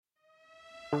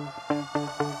What's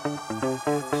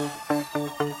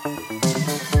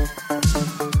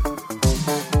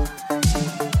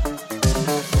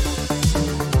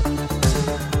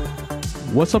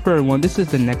up, everyone? This is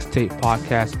the Next Tape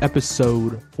Podcast,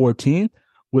 episode 14,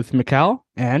 with Mikal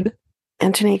and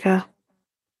Tanika,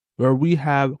 where we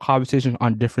have conversations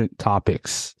on different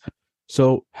topics.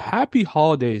 So, happy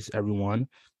holidays, everyone.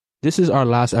 This is our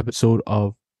last episode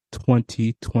of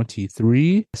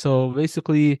 2023. So,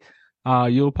 basically,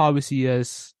 you'll probably see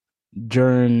us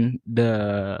during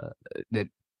the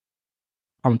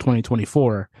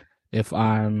 2024 if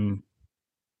I'm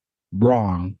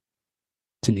wrong,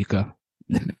 Tanika.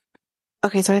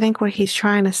 Okay, so I think what he's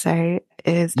trying to say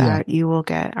is that you will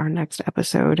get our next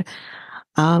episode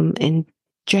in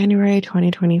January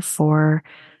 2024,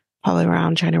 probably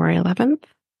around January 11th.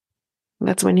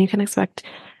 That's when you can expect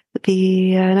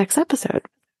the next episode.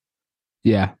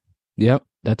 Yeah. Yep.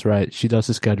 That's right. She does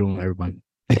the scheduling, everyone.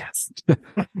 Yes.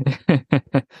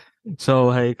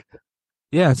 So,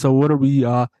 so what are we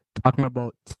talking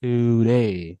about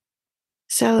today?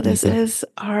 So this is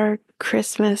our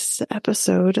Christmas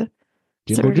episode.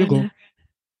 Jingle, jingle.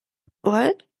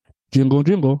 What? Jingle,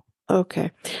 jingle.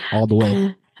 Okay. All the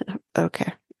way.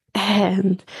 Okay.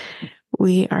 And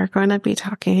we are going to be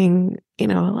talking, a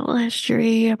little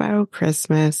history about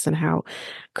Christmas and how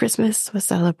Christmas was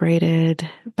celebrated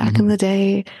back in the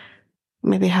day,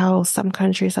 maybe how some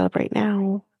countries celebrate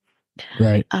now.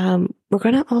 Right. We're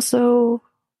going to also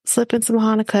slip in some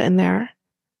Hanukkah in there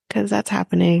because that's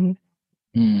happening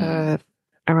around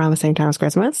the same time as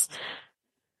Christmas.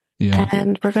 Yeah.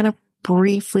 And we're going to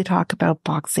briefly talk about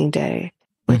Boxing Day,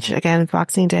 which again,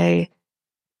 Boxing Day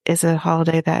is a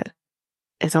holiday that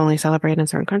is only celebrated in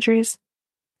certain countries.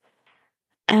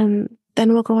 And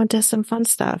then we'll go into some fun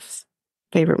stuff.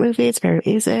 Favorite movies, favorite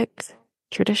music,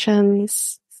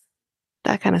 traditions,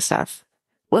 that kind of stuff.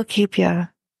 We'll keep you,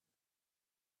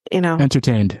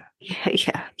 entertained.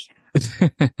 Yeah.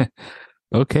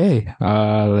 Okay,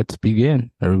 let's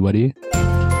begin, everybody.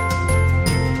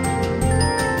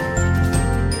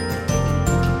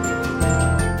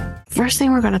 First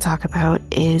thing we're going to talk about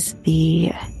is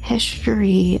the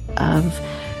history of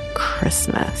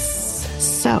Christmas.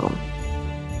 So,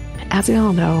 as we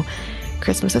all know,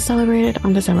 Christmas is celebrated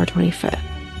on December 25th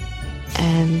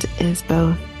and is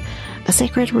both a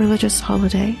sacred religious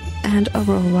holiday and a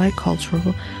worldwide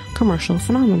cultural commercial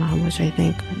phenomenon, which I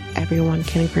think everyone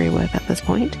can agree with at this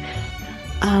point.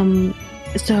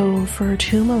 So for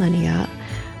 2 millennia,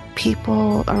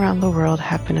 people around the world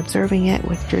have been observing it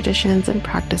with traditions and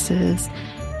practices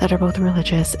that are both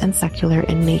religious and secular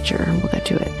in nature, and we'll get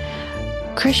to it.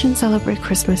 Christians celebrate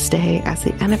Christmas Day as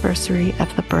the anniversary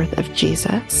of the birth of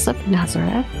Jesus of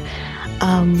Nazareth,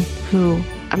 who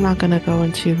I'm not going to go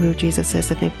into who Jesus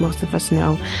is. I think most of us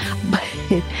know, but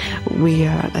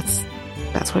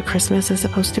that's what Christmas is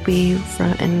supposed to be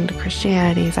in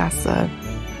Christianity. That's the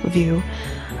view.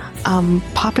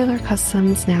 Popular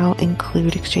customs now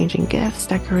include exchanging gifts,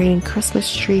 decorating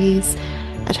Christmas trees,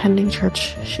 attending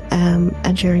church,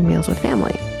 and sharing meals with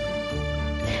family.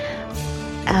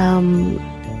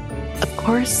 Of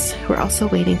course, we're also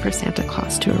waiting for Santa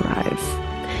Claus to arrive.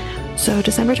 So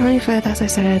December 25th, as I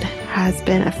said, has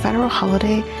been a federal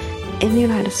holiday in the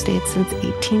United States since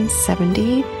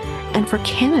 1870. And for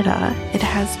Canada, it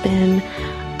has been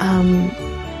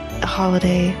a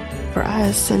holiday for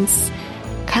us since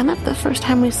kind of the first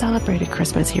time we celebrated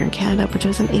Christmas here in Canada, which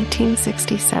was in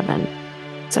 1867.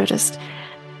 So just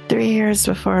 3 years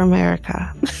before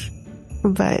America.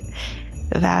 But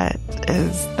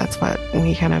that's what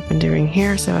we kind of been doing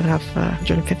here. So I have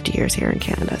 150 years here in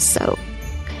Canada. So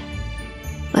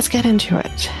let's get into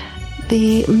it.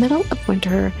 The middle of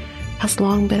winter has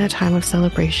long been a time of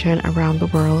celebration around the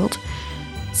world.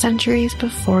 Centuries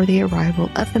before the arrival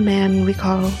of the man we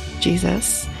call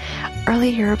Jesus,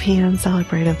 early Europeans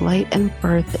celebrated light and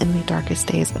birth in the darkest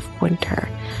days of winter.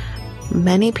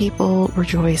 Many people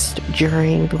rejoiced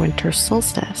during the winter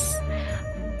solstice,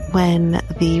 when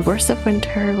the worst of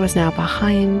winter was now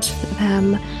behind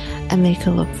them and they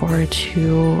could look forward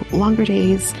to longer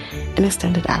days and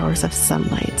extended hours of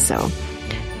sunlight. So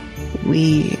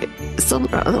the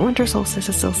winter solstice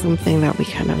is still something that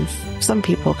some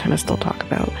people kind of still talk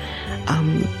about.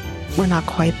 We're not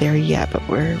quite there yet, but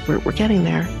we're getting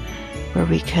there, where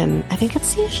we can, I think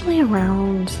it's usually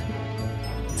around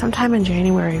sometime in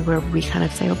January, where we kind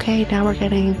of say, okay, now we're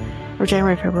getting, or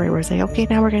January, February, we're saying, okay,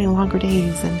 now we're getting longer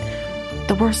days and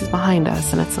the worst is behind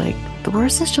us. And it's like, the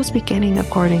worst is just beginning,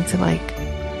 according to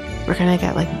we're going to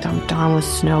get dumped on with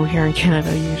snow here in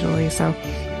Canada usually. So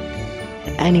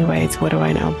anyways, what do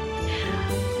I know?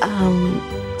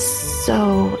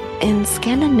 So in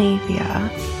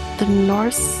Scandinavia, the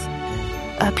Norse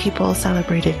people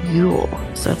celebrated Yule.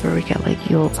 So that's where we get like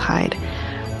Yuletide,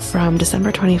 from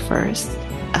December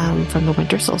 21st, from the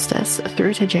winter solstice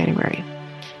through to January.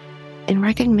 In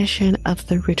recognition of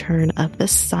the return of the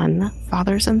sun,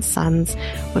 fathers and sons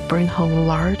would bring home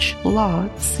large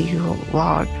logs,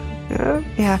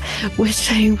 which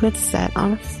they would set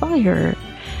on fire.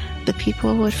 The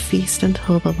people would feast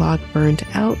until the log burned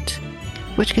out,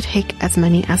 which could take as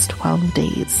many as 12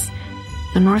 days.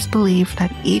 The Norse believed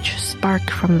that each spark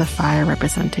from the fire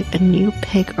represented a new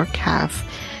pig or calf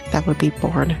that would be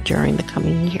born during the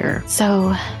coming year.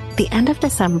 So, the end of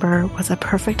December was a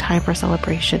perfect time for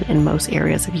celebration in most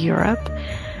areas of Europe.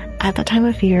 At that time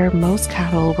of year, most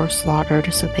cattle were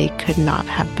slaughtered so they could not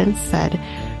have been fed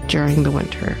during the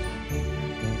winter.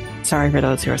 Sorry for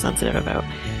those who are sensitive about.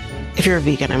 If you're a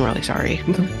vegan, I'm really sorry.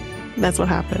 That's what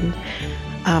happened.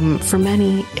 For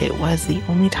many, it was the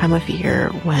only time of year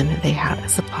when they had a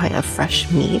supply of fresh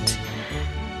meat.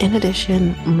 In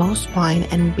addition, most wine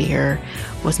and beer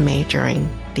was made during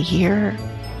the year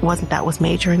was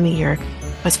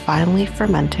finally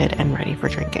fermented and ready for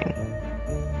drinking.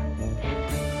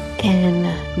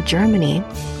 In Germany,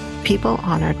 people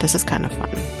honored, this is kind of fun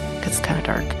because it's kind of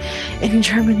dark. In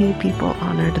Germany, people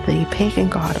honored the pagan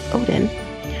god Odin.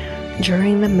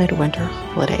 During the midwinter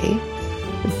holiday,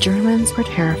 the Germans were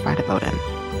terrified of Odin,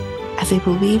 as they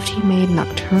believed he made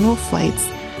nocturnal flights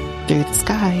through the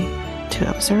sky to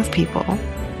observe people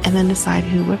and then decide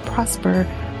who would prosper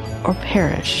or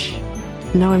perish.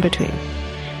 No in between.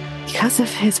 Because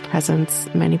of his presence,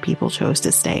 many people chose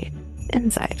to stay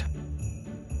inside.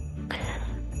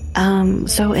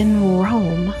 So in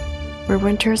Rome, where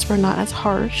winters were not as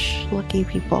harsh, lucky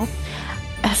people,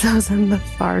 as those in the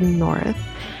far north,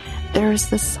 there's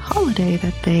this holiday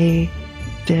that they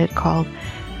did called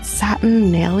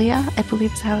Saturnalia, I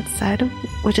believe is how it's said,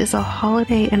 which is a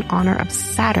holiday in honor of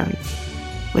Saturn,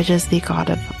 which is the god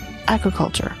of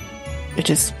agriculture, which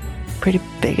is pretty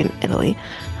big in Italy.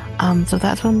 So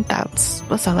that's when that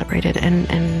was celebrated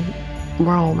in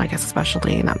Rome, I guess,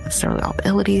 especially, not necessarily all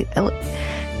Italy,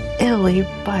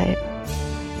 but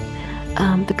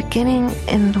the beginning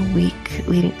in the week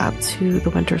leading up to the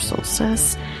winter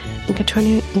solstice and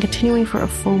continuing for a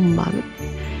full month,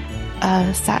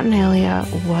 Saturnalia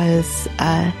was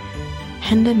a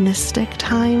hedonistic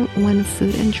time when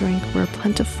food and drink were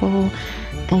plentiful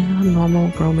and the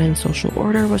normal Roman social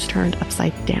order was turned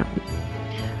upside down.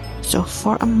 So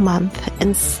for a month,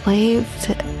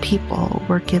 enslaved people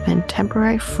were given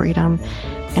temporary freedom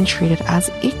and treated as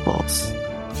equals.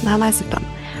 Not nice of them.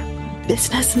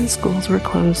 Business and schools were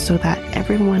closed so that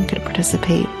everyone could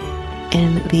participate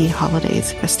in the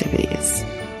holidays' festivities.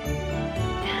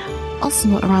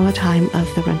 Also, around the time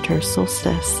of the winter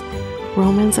solstice,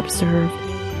 Romans observed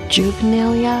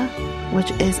Juvenalia,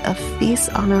 which is a feast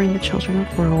honoring the children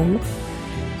of Rome.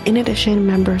 In addition,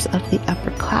 members of the upper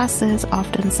classes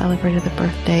often celebrated the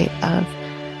birthday of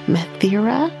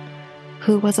Mithra,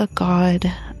 who was a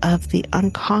god of the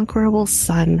unconquerable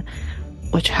sun,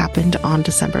 which happened on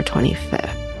December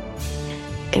 25th.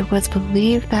 It was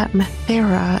believed that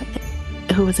Mithra,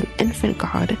 who was an infant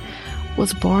god,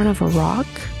 was born of a rock.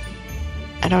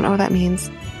 I don't know what that means,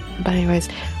 but anyways,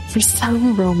 for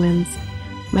some Romans,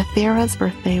 Mithra's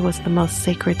birthday was the most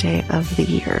sacred day of the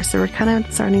year. So we're kind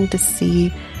of starting to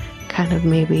see kind of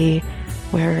maybe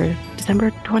where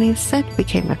December 26th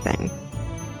became a thing.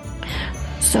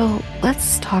 So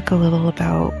let's talk a little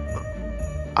about,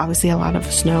 obviously a lot of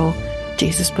snow.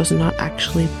 Jesus was not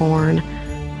actually born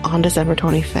on December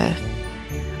 25th,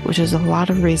 which is a lot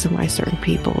of reason why certain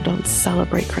people don't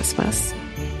celebrate Christmas,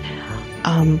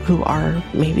 who are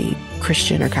maybe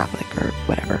Christian or Catholic or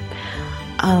whatever.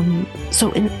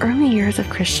 So in early years of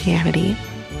Christianity,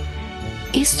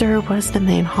 Easter was the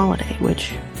main holiday,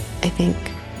 which I think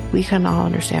we can all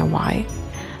understand why.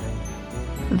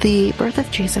 The birth of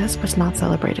Jesus was not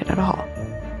celebrated at all.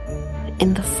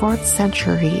 In the 4th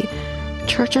century,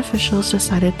 church officials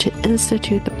decided to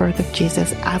institute the birth of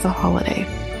Jesus as a holiday.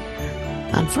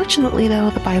 Unfortunately, though,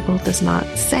 the Bible does not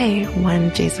say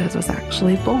when Jesus was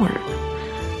actually born.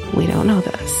 We don't know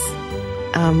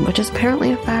this, which is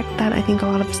apparently a fact that I think a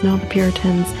lot of us know the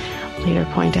Puritans later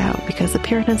point out, because the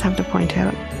Puritans have to point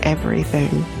out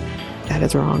everything that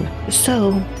is wrong.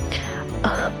 So,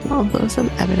 although some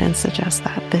evidence suggests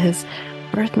that his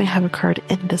birth may have occurred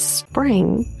in the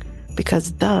spring,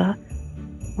 because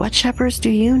what shepherds do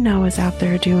you know is out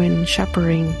there doing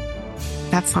shepherding?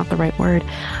 That's not the right word.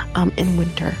 In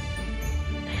winter.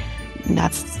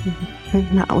 That's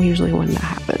not usually when that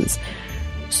happens.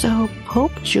 So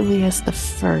Pope Julius I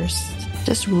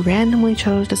just randomly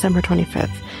chose December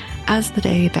 25th as the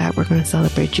day that we're going to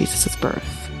celebrate Jesus'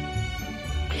 birth.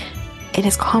 It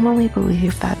is commonly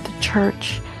believed that the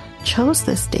church chose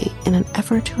this date in an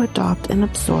effort to adopt and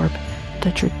absorb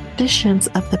the traditions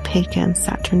of the pagan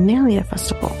Saturnalia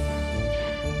festival,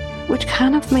 which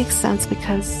kind of makes sense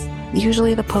because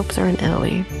usually the popes are in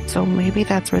Italy, so maybe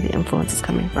that's where the influence is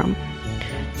coming from.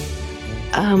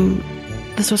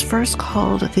 This was first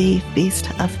called the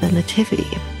Feast of the Nativity.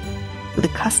 The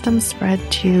custom spread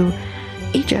to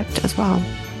Egypt as well,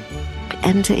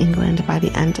 and to England by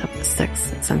the end of the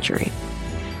 6th century.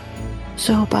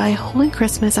 So by holding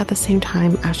Christmas at the same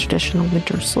time as traditional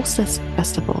winter solstice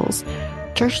festivals,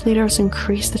 church leaders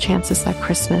increased the chances that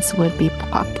Christmas would be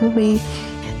properly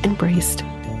embraced,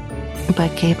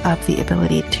 but gave up the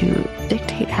ability to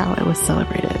dictate how it was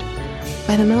celebrated.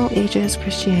 By the Middle Ages,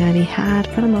 Christianity had,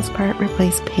 for the most part,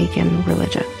 replaced pagan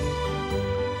religion.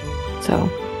 So,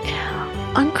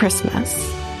 on Christmas,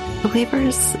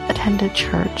 believers attended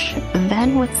church,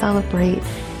 then would celebrate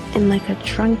in like a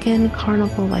drunken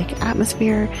carnival-like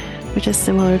atmosphere, which is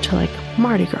similar to like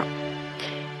Mardi Gras.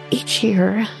 Each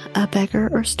year, a beggar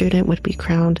or student would be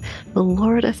crowned the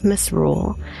Lord of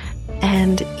Misrule,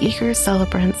 and eager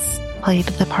celebrants played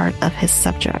the part of his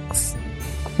subjects.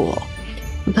 Cool.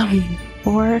 The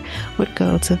poor would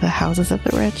go to the houses of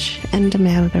the rich and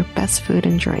demand their best food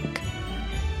and drink.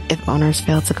 If owners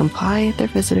failed to comply, their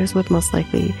visitors would most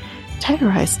likely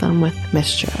terrorize them with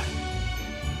mischief.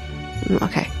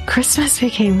 Okay, Christmas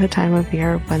became the time of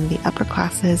year when the upper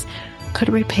classes could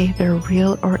repay their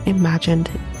real or imagined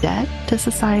debt to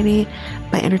society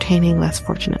by entertaining less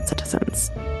fortunate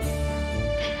citizens.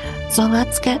 So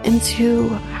let's get into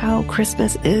how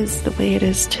Christmas is the way it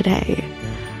is today.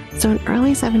 So in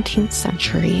early 17th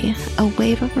century, a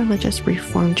wave of religious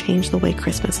reform changed the way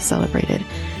Christmas is celebrated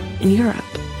in Europe.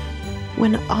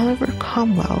 When Oliver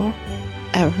Cromwell,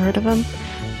 ever heard of him,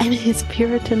 and his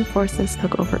Puritan forces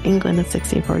took over England in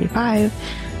 1645,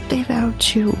 they vowed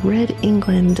to rid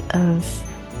England of,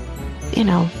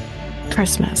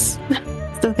 Christmas.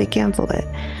 So they canceled it.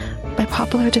 By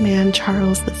popular demand,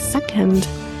 Charles II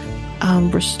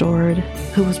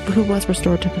who was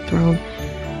restored to the throne.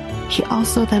 He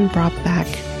also then brought back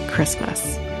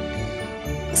Christmas.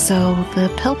 So for the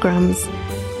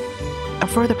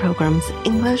Pilgrims,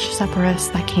 English separatists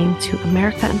that came to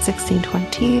America in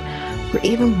 1620 were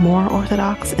even more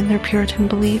orthodox in their Puritan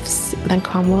beliefs than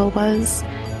Cromwell was.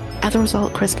 As a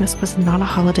result, Christmas was not a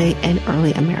holiday in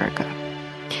early America.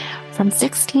 From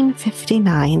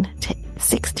 1659 to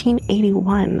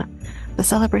 1681, the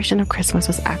celebration of Christmas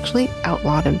was actually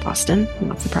outlawed in Boston. I'm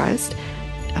not surprised.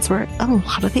 That's where a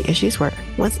lot of the issues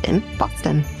was in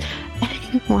Boston.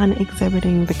 Anyone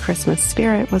exhibiting the Christmas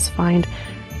spirit was fined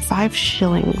 5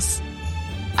 shillings.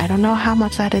 I don't know how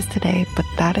much that is today, but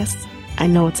I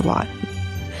know it's a lot.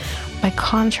 In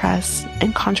contrast,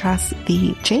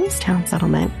 the Jamestown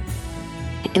settlement,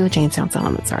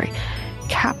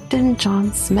 Captain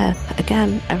John Smith,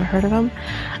 again, ever heard of him,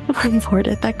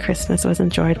 reported that Christmas was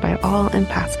enjoyed by all and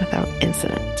passed without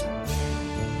incident.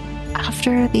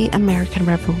 After the American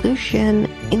Revolution,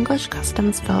 English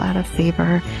customs fell out of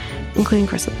favor, including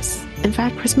Christmas. In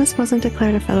fact, Christmas wasn't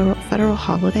declared a federal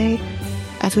holiday,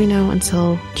 as we know,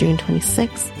 until June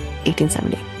 26,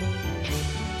 1870,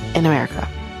 in America.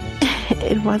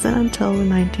 It wasn't until the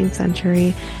 19th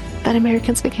century that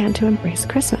Americans began to embrace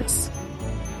Christmas.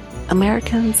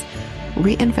 Americans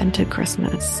reinvented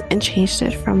Christmas and changed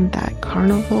it from that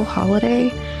carnival holiday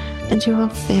into a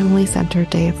family-centered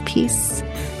day of peace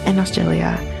in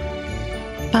Australia.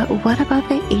 But what about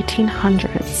the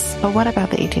 1800s?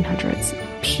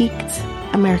 Piqued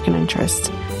American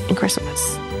interest in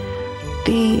Christmas.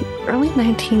 The early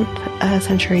 19th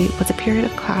century was a period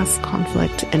of class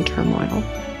conflict and turmoil.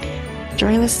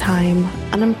 During this time,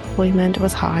 unemployment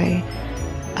was high,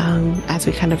 as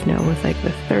we kind of know, with like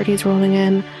the 30s rolling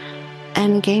in,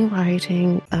 and gang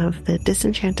rioting of the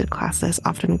disenchanted classes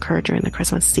often occurred during the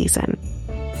Christmas season.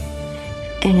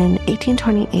 In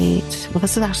 1828, well,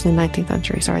 this is actually the 19th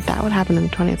century, sorry, that would happen in the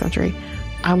 20th century.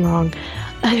 I'm wrong.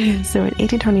 So in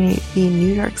 1828, the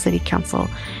New York City Council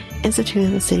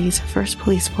instituted the city's first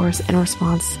police force in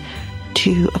response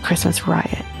to a Christmas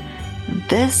riot.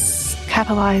 This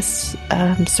catalyzed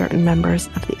certain members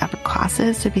of the upper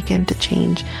classes to begin to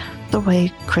change the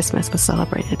way Christmas was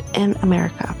celebrated in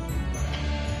America.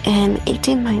 In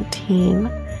 1819,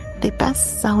 the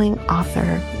best-selling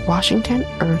author Washington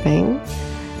Irving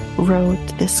wrote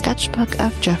the sketchbook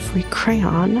of Geoffrey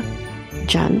Crayon,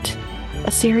 Gent,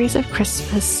 a series of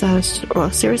Christmas, or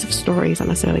a series of stories, not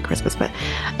necessarily Christmas, but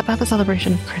about the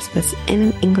celebration of Christmas in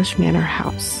an English manor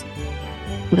house.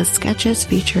 The sketches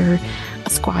feature a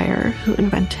squire who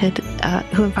invited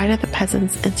the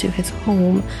peasants into his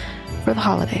home for the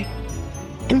holiday.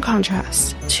 In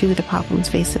contrast to the problems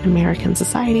faced in American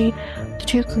society, the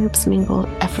two groups mingle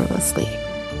effortlessly.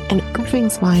 In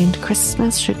Irving's mind,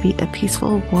 Christmas should be a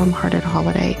peaceful, warm-hearted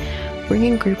holiday,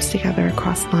 bringing groups together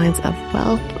across lines of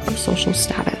wealth or social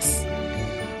status.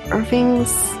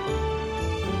 Irving's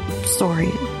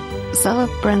story,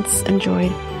 celebrants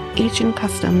enjoyed ancient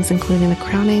customs, including the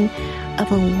crowning of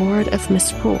a Lord of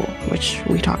Misrule, which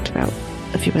we talked about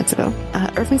a few minutes ago.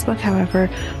 Irving's book, however,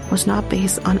 was not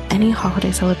based on any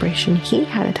holiday celebration he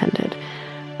had attended.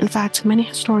 In fact, many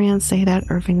historians say that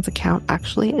Irving's account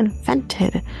actually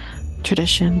invented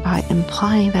tradition by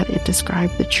implying that it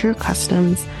described the true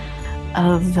customs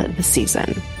of the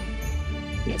season.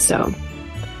 So,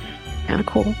 kind of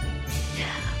cool.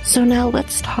 So now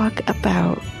let's talk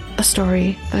about a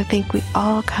story that I think we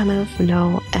all kind of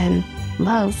know and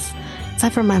love.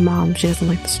 Aside from my mom, she doesn't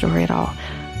like the story at all.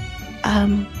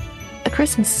 A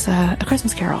Christmas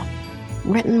Carol,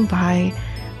 written by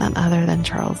none other than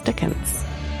Charles Dickens.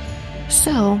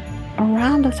 So,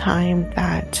 around the time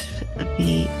that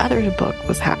the other book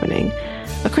was happening,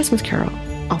 A Christmas Carol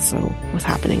also was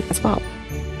happening as well.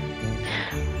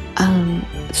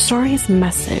 The story's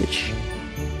message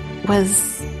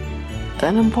was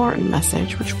an important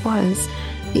message, which was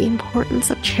the importance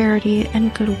of charity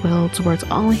and goodwill towards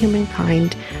all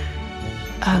humankind.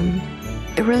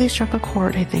 It really struck a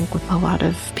chord, I think, with a lot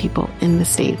of people in the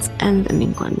States and in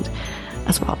England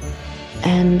as well,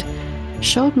 and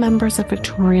showed members of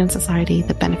Victorian society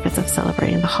the benefits of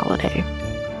celebrating the holiday.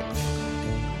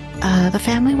 The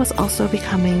family was also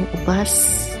becoming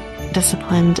less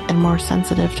disciplined and more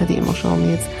sensitive to the emotional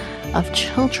needs of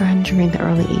children during the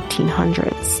early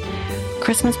 1800s.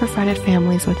 Christmas provided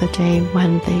families with a day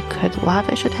when they could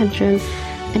lavish attention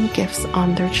and gifts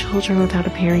on their children without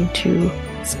appearing to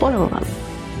spoil them.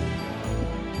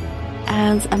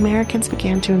 As Americans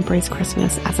began to embrace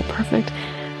Christmas as a perfect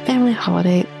family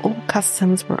holiday, old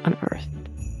customs were unearthed.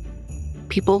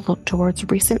 People looked towards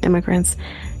recent immigrants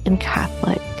in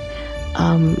Catholic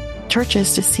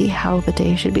churches to see how the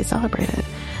day should be celebrated.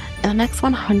 In the next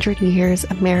 100 years,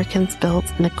 Americans built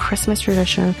a Christmas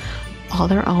tradition all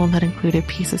their own that included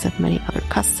pieces of many other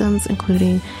customs,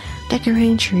 including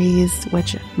decorating trees,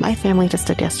 which my family just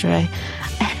did yesterday,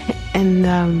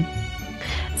 and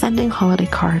sending holiday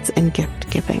cards and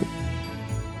gift giving.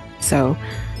 So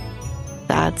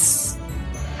that's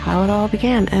how it all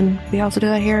began, and we also do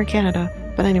that here in Canada.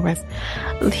 But anyways,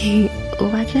 the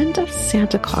legend of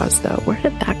Santa Claus, though, where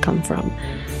did that come from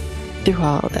through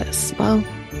all of this? Well,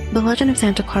 the legend of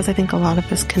Santa Claus, I think a lot of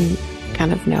us can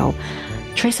kind of know,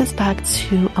 traces back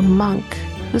to a monk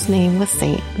whose name was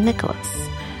Saint Nicholas,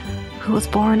 who was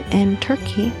born in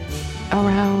Turkey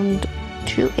around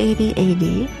 280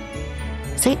 AD.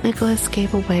 Saint Nicholas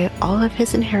gave away all of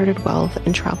his inherited wealth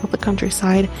and traveled the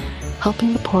countryside,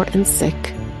 helping the poor and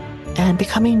sick, and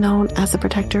becoming known as the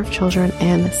protector of children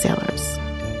and sailors.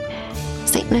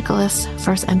 Saint Nicholas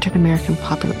first entered American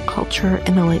popular culture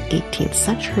in the late 18th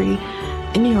century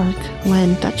in New York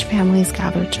when Dutch families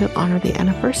gathered to honor the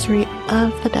anniversary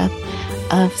of the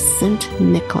death of Sint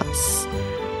Nicholas,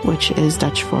 which is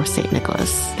Dutch for Saint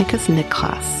Nicholas. I think it's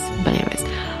Nicklaas, but anyways,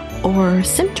 or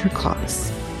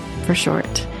Sinterklaas for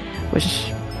short,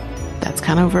 which that's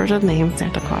kind of a version of the name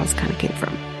Santa Claus kind of came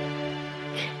from.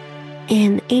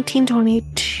 In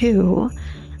 1822,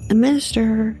 a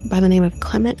minister by the name of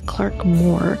Clement Clarke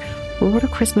Moore wrote a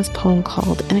Christmas poem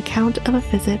called An Account of a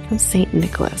Visit from St.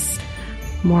 Nicholas,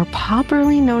 more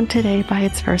popularly known today by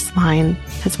its first line,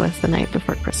 "This was the night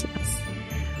before Christmas,"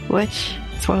 which,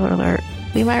 spoiler alert,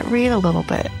 we might read a little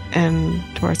bit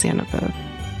towards the end of the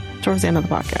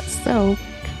podcast. So,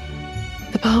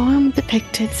 the poem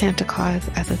depicted Santa Claus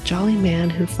as a jolly man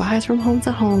who flies from home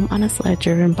to home on a sled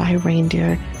driven by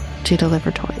reindeer to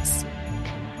deliver toys.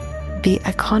 The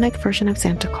iconic version of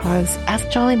Santa Claus as a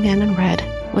jolly man in red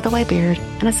with a white beard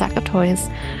and a sack of toys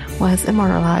was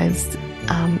immortalized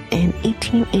in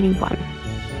 1881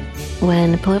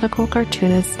 when political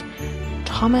cartoonist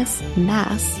Thomas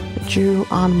Nast drew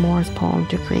on Moore's poem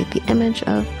to create the image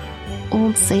of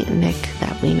old Saint Nick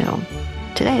that we know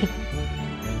today.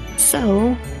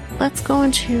 So let's go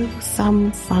into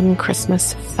some fun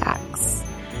Christmas facts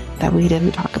that we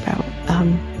didn't talk about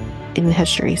in the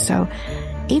history. So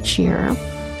each year,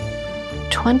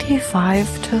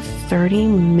 25 to 30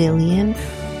 million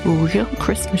real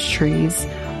Christmas trees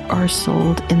are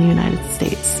sold in the United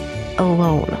States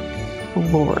alone.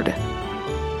 Lord,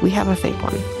 we have a fake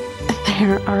one.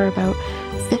 There are about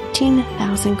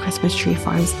 15,000 Christmas tree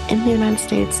farms in the United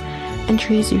States, and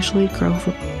trees usually grow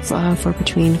for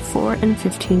between 4 and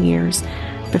 15 years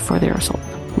before they are sold,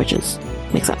 which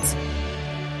makes sense.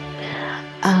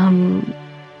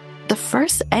 The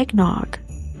first eggnog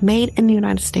made in the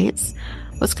United States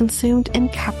was consumed in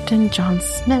Captain John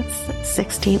Smith's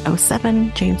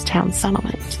 1607 Jamestown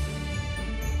settlement.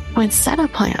 Poinsettia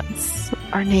plants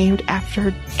are named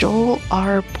after Joel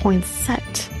R.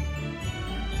 Poinsett,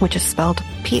 which is spelled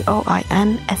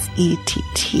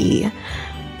Poinsett,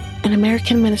 an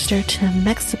American minister to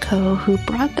Mexico who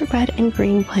brought the red and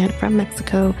green plant from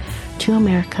Mexico to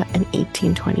America in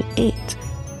 1828.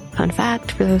 Fun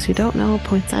fact, for those who don't know,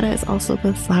 poinsettia is also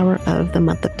the flower of the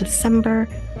month of December,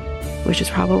 which is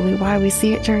probably why we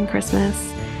see it during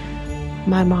Christmas.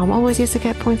 My mom always used to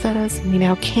get poinsettias. We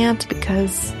now can't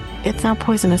because it's now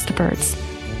poisonous to birds,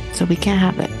 so we can't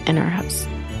have it in our house.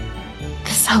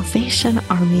 The Salvation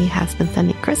Army has been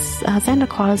sending Santa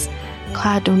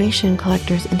Claus-clad donation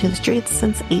collectors into the streets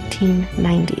since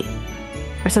 1890,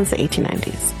 or since the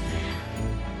 1890s.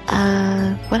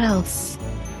 What else?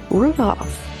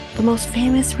 Rudolph, the most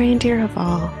famous reindeer of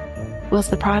all, was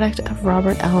the product of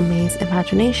Robert L. May's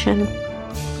imagination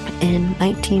in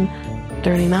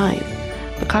 1939.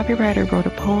 The copywriter wrote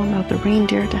a poem about the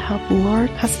reindeer to help lure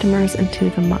customers into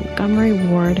the Montgomery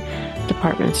Ward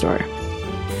department store.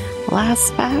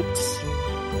 Last fact,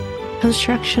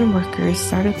 construction workers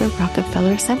started the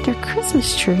Rockefeller Center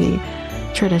Christmas tree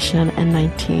tradition in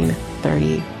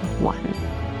 1931.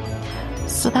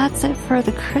 So that's it for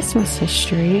the Christmas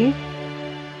history.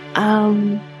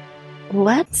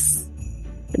 Let's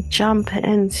jump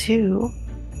into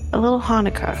a little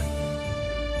Hanukkah.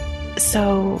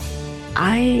 So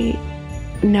I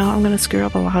know I'm going to screw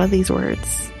up a lot of these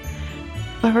words,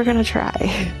 but we're going to try.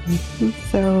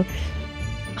 So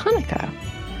Hanukkah,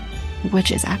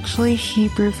 which is actually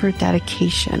Hebrew for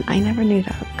dedication. I never knew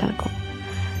that. Kind of cool.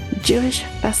 Jewish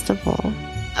festival.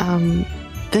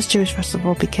 This Jewish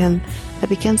festival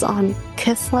begins on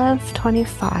Kislev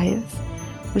 25,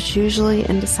 which usually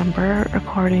in December,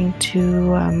 according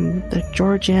to the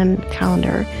Georgian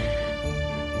calendar.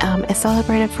 It's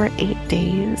celebrated for 8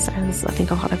 days, as I think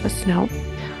a lot of us know.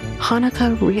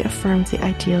 Hanukkah reaffirms the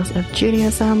ideals of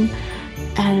Judaism,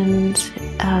 and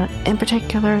in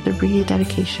particular, the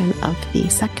rededication of the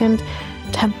Second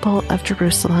Temple of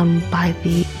Jerusalem by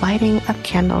the lighting of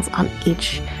candles on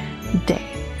each day.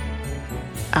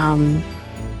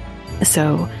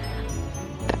 So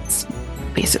that's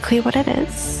basically what it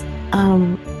is.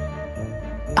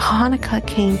 Hanukkah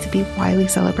came to be widely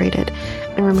celebrated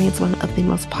and remains one of the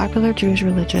most popular Jewish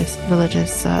religious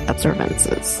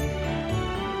observances.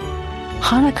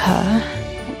 Hanukkah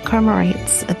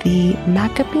commemorates the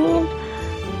Maccabean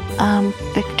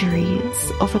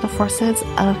victories over the forces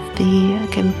of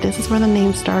again, this is where the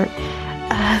names start,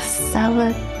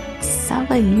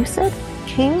 Seleucid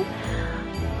king,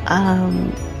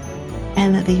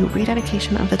 and the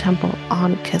rededication of the temple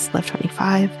on Kislev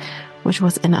 25, which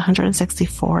was in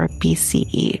 164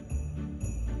 BCE.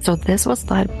 So this was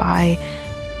led by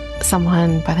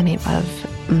someone by the name of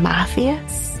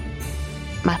Matthias,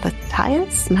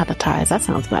 that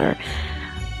sounds better.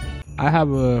 I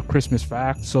have a Christmas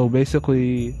fact. So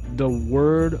basically, the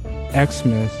word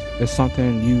Xmas is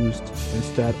something used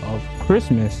instead of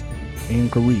Christmas in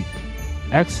Greek.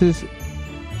 X is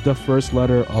the first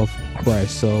letter of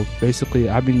Christ. So basically,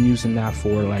 I've been using that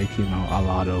for a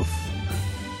lot of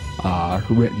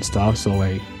written stuff. So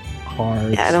like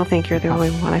cards. Yeah, I don't think you're the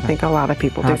only one. I think a lot of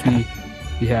people do that.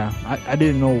 Yeah, I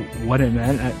didn't know what it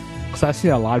meant because I see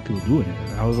a lot of people doing it.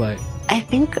 And I was like, I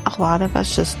think a lot of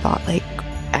us just thought like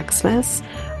Xmas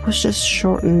was just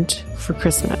shortened for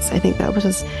Christmas. I think that was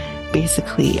just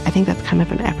basically, I think that's kind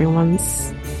of in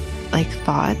everyone's like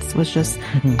thoughts was just,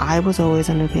 I was always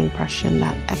under the impression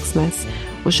that Xmas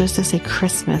was just to say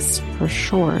Christmas for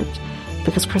short,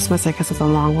 because Christmas, I guess, is a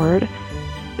long word.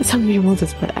 Some people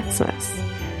just put Xmas.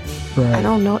 right. I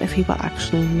don't know if people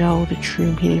actually know the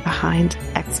true meaning behind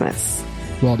Xmas.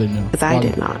 Well, they know. Because I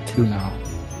did not. Do now.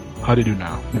 How they do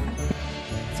now.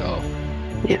 So,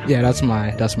 yeah, that's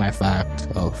my fact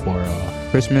for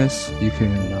Christmas. You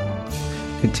can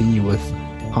continue with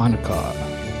Hanukkah.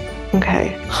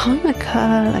 Okay,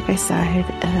 Hanukkah, like I said,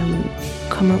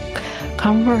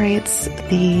 commemorates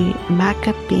the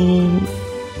Maccabean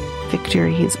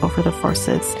victories over the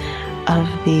forces of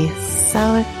the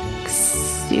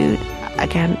Seleucid.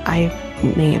 Again, I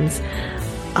have names.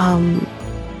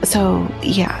 So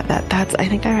yeah, that's. I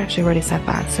think I actually already said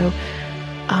that. So,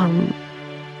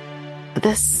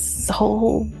 this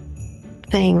whole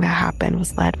thing that happened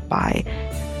was led by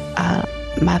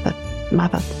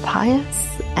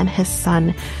Matthias, and his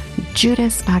son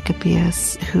Judas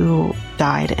Maccabeus, who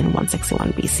died in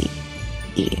 161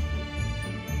 BCE.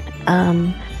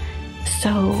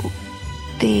 So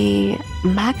the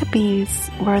Maccabees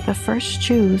were the first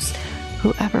Jews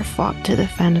who ever fought to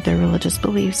defend their religious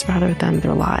beliefs rather than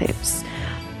their lives.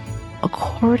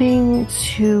 According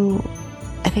to,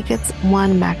 I think it's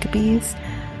 1 Maccabees,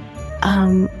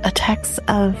 a text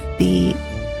of the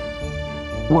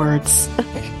words,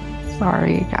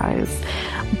 sorry guys,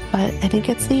 but I think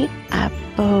it's the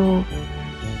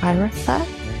Apocrypha,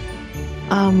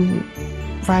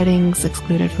 writings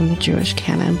excluded from the Jewish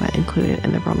canon but included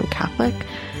in the Roman Catholic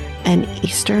and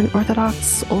Eastern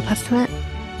Orthodox Old Testament.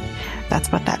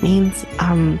 That's what that means.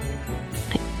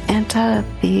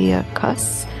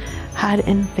 Antiochus had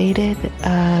invaded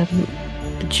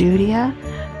Judea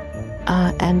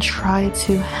and tried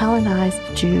to Hellenize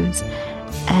the Jews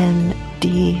and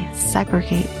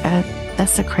desecrate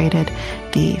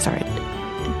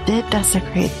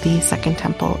the Second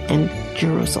Temple in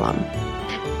Jerusalem.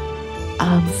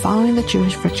 Following the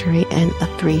Jewish victory in a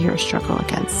 3-year struggle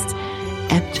against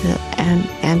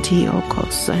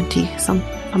Antiochus,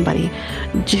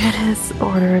 Judas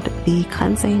ordered the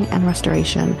cleansing and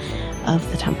restoration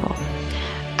of the temple.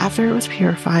 After it was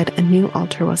purified, a new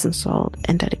altar was installed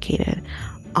and dedicated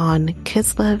on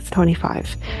Kislev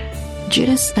 25.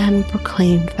 Judas then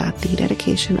proclaimed that the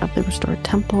dedication of the restored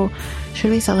temple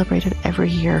should be celebrated every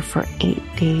year for 8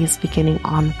 days beginning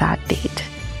on that date.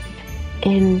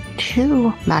 In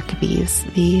 2 Maccabees,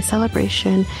 the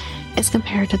celebration is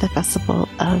compared to the festival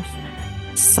of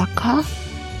Sukkah,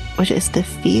 which is the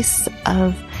Feast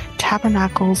of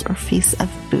Tabernacles or Feast of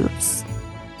Booths,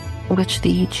 which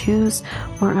the Jews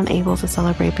were unable to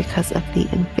celebrate because of the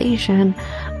invasion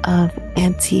of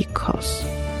Antiochus.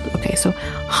 Okay, so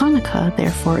Hanukkah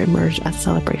therefore emerged as a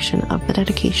celebration of the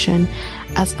dedication,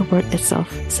 as the word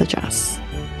itself suggests.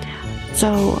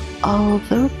 So,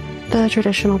 although the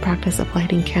traditional practice of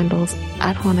lighting candles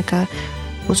at Hanukkah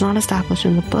was not established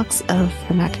in the books of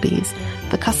the Maccabees,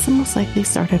 the custom most likely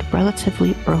started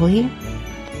relatively early.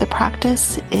 The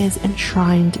practice is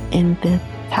enshrined in the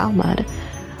Talmud,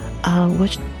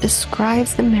 which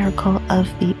describes the miracle of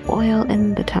the oil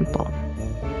in the temple.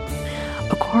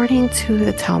 According to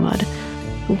the Talmud,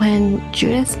 when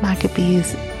Judas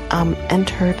Maccabeus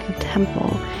entered the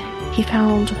temple, he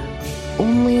found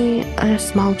only a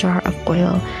small jar of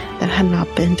oil that had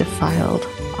not been defiled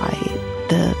by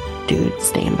the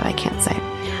dude's name that I can't say.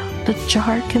 The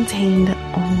jar contained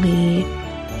only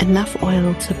enough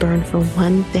oil to burn for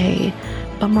 1 day,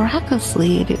 but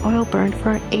miraculously the oil burned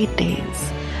for 8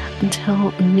 days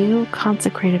until new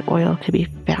consecrated oil could be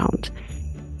found,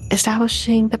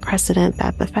 establishing the precedent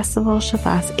that the festival should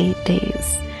last 8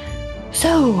 days.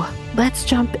 So let's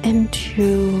jump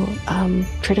into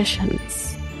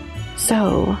traditions.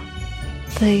 So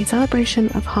the celebration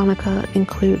of Hanukkah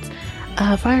includes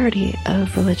a variety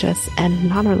of religious and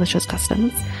non-religious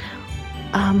customs.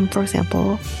 For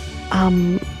example,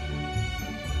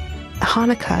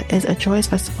 Hanukkah is a joyous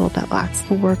festival that lacks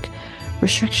the work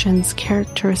restrictions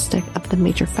characteristic of the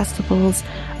major festivals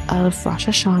of Rosh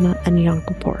Hashanah and Yom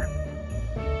Kippur.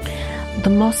 The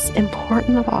most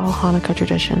important of all Hanukkah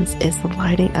traditions is the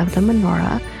lighting of the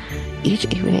menorah each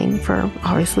evening for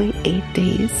obviously 8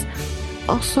 days,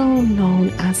 also known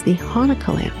as the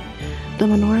Hanukkah lamp. The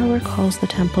menorah recalls the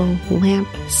temple lamp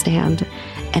stand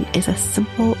and is a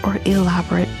simple or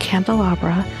elaborate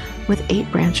candelabra with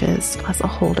 8 branches plus a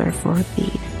holder for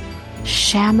the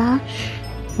shamash,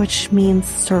 which means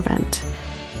servant.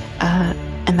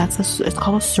 And it's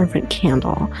called a servant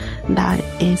candle that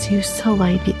is used to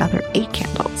light the other 8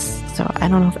 candles. So I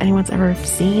don't know if anyone's ever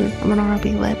seen a menorah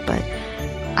be lit, but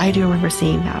I do remember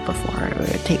seeing that before. It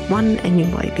would take one and you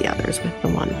light the others with the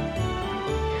one.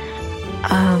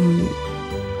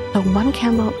 The one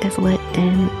candle is lit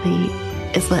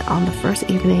on the first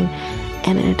evening,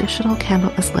 and an additional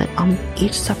candle is lit on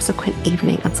each subsequent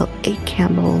evening until 8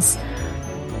 candles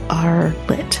are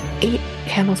lit. 8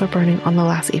 candles are burning on the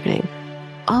last evening.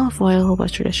 Olive oil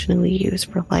was traditionally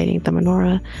used for lighting the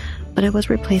menorah, but it was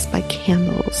replaced by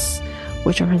candles,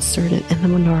 which are inserted in the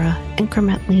menorah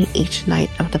incrementally each night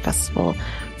of the festival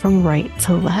from right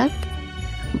to left,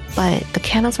 but the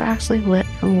candles are actually lit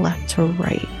from left to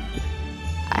right.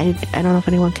 I don't know if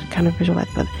anyone can kind of visualize,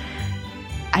 but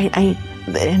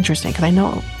interesting, because I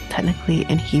know technically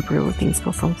in Hebrew things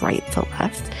go from right to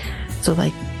left. So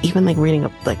like even like reading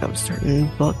a certain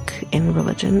book in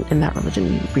that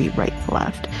religion, you read right to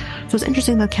left. So it's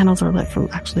interesting that candles are lit from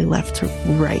actually left to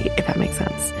right, if that makes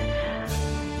sense.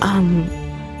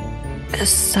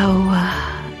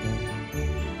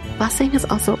 blessing is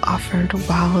also offered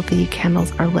while the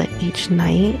candles are lit each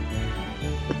night.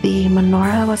 The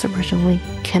menorah was originally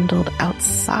kindled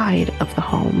outside of the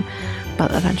home,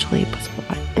 but eventually was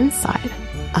brought inside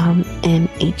in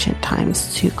ancient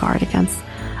times to guard against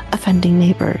offending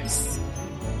neighbors.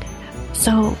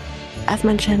 So, as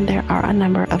mentioned, there are a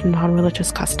number of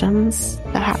non-religious customs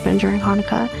that happen during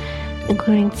Hanukkah,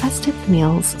 including festive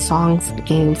meals, songs,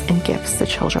 games, and gifts to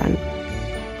children.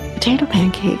 Potato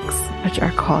pancakes, which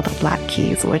are called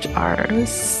latkes, which are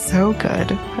so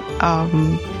good,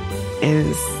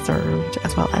 is served,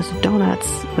 as well as donuts,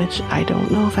 which I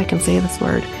don't know if I can say this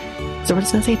word, so we're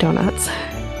just going to say donuts,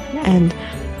 and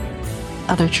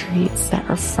other treats that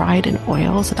are fried in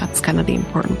oil. So that's kind of the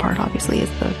important part, obviously, is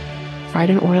the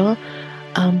fried in oil,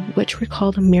 which we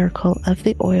call the miracle of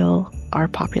the oil, are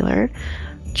popular.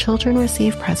 Children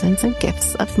receive presents and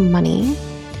gifts of money,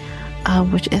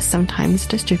 which is sometimes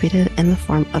distributed in the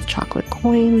form of chocolate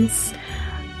coins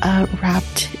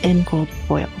wrapped in gold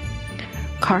foil.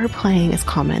 Card playing is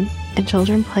common, and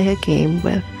children play a game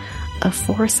with a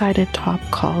four-sided top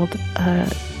called a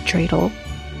dreidel,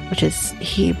 which is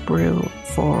Hebrew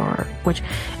which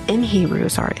in Hebrew,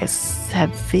 is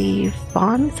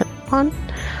sevivon.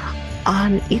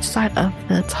 On each side of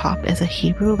the top is a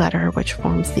Hebrew letter which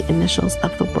forms the initials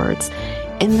of the words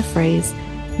in the phrase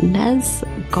Nez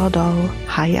Godol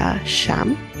Haya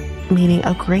Shem, meaning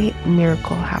a great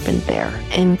miracle happened there.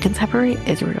 In contemporary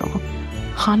Israel,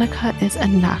 Hanukkah is a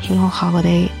national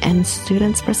holiday, and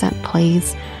students present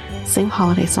plays, sing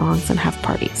holiday songs, and have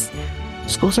parties.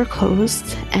 Schools are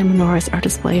closed, and menorahs are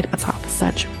displayed atop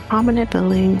such prominent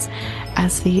buildings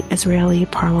as the Israeli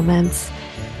Parliament,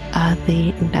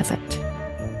 the Knesset.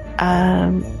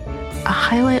 A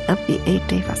highlight of the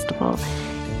 8-day festival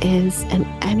is an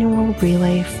annual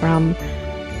relay from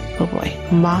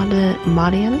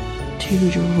Madian to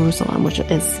Jerusalem,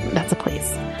 that's a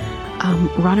place.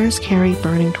 Runners carry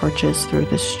burning torches through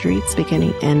the streets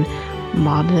beginning in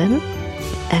Madian,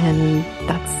 and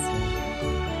that's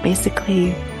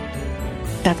basically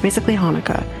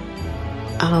Hanukkah.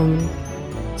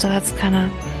 So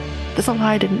there's a lot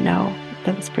I didn't know.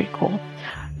 That was pretty cool.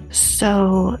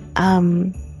 So,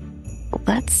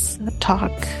 let's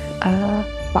talk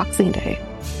Boxing Day.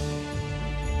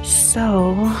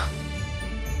 So,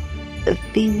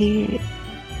 the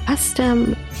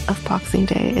custom of Boxing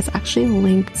Day is actually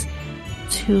linked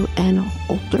to an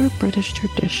older British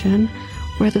tradition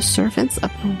where the servants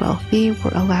of the wealthy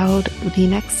were allowed the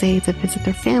next day to visit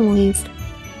their families,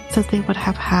 since they would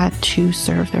have had to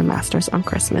serve their masters on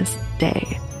Christmas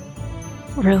Day.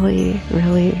 Really,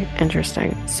 really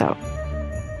interesting. So,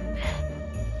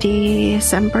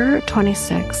 December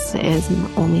 26th is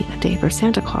only a day for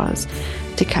Santa Claus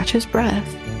to catch his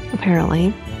breath,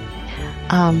 apparently.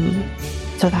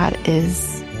 So that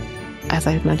is, as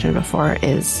I've mentioned before,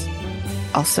 is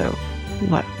also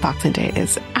what Boxing Day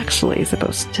is actually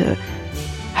supposed to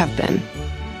have been.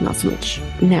 Not so much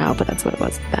now, but that's what it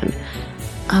was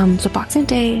then. So Boxing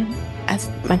Day, as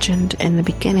mentioned in the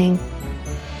beginning,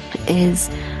 is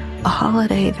a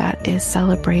holiday that is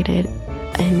celebrated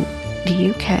in the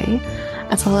UK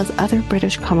as well as other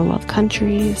British Commonwealth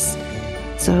countries.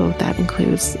 So that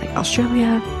includes like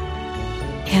Australia,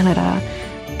 Canada,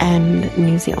 and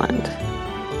New Zealand.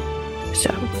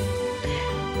 So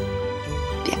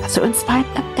in spite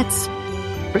of its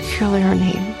peculiar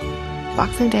name,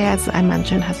 Boxing Day, as I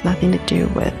mentioned, has nothing to do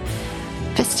with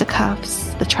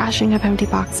fisticuffs, the trashing of empty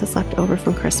boxes left over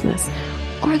from Christmas,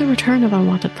 or the return of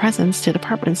unwanted presents to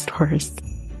department stores.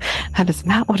 That is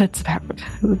not what it's about.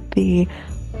 The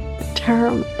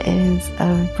term is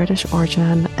of British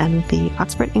origin, and the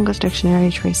Oxford English Dictionary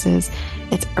traces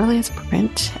its earliest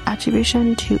print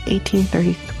attribution to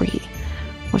 1833,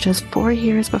 which is 4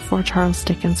 years before Charles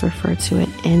Dickens referred to it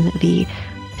in the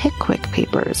Pickwick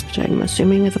Papers, which I'm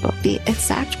assuming is about the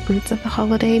exact roots of the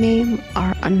holiday name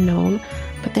are unknown,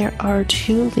 but there are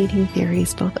two leading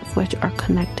theories, both of which are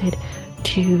connected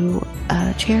to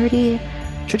a charity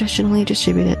traditionally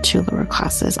distributed to lower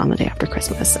classes on the day after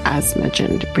Christmas, as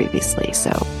mentioned previously.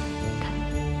 So,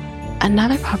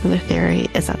 another popular theory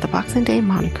is that the Boxing Day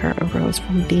moniker arose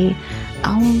from the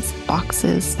alms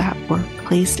boxes that were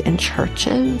placed in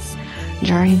churches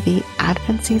during the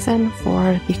Advent season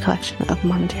for the collection of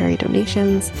monetary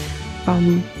donations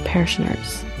from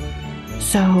parishioners.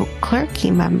 So,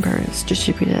 clergy members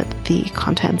distributed the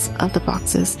contents of the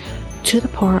boxes to the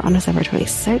poor on December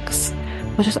 26th,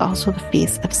 which is also the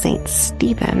feast of Saint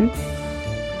Stephen,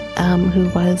 who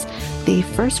was the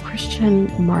first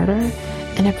Christian martyr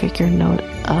and a figure known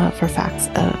for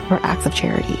acts of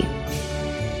charity.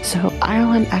 So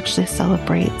Ireland actually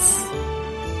celebrates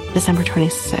December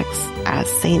 26th as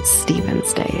St.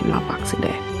 Stephen's Day, not Boxing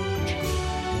Day.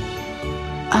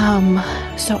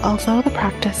 So although the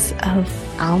practice of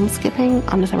almsgiving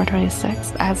on December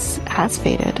 26th has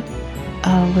faded,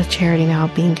 with charity now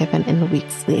being given in the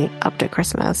weeks leading up to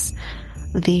Christmas,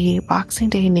 the Boxing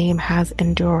Day name has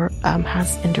gone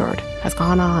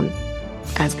on,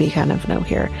 as we kind of know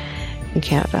here in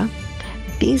Canada.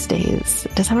 These days,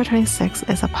 December 26th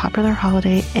is a popular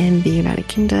holiday in the United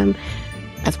Kingdom,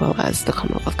 as well as the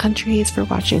Commonwealth countries, for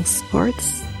watching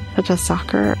sports such as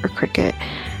soccer or cricket,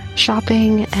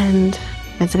 shopping, and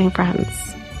visiting friends.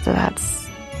 So that's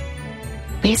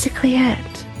basically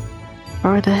it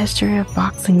for the history of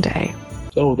Boxing Day.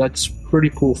 So that's pretty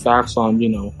cool facts on,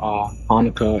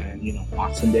 Hanukkah and,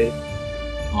 Boxing Day.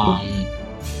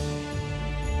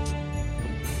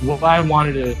 What I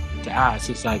wanted to ask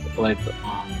is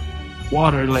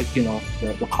what are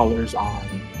the colors on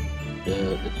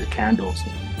the candles?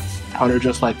 How they're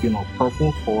just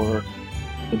purple for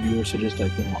the viewers to just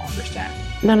understand?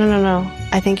 No.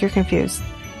 I think you're confused.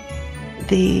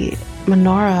 The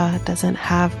menorah doesn't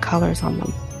have colors on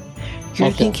them. You're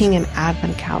thinking an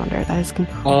advent calendar. That is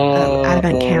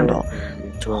advent candle.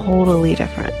 Totally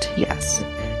different. Yes.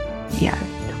 Yeah.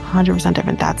 100%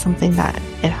 different. That's something that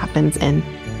it happens in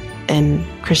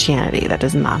Christianity. That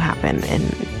does not happen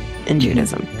in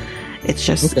Judaism. It's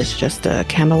just a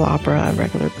candelabra, a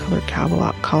regular colored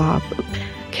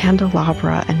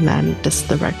candelabra, and then just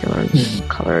the regular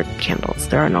colored candles.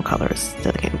 There are no colors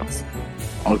to the candles.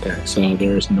 Okay, so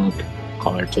there's no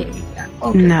color to any candle.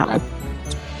 Okay, no.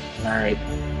 All right.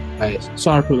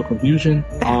 Sorry for the confusion.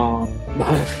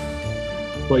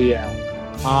 But yeah.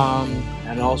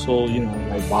 And also,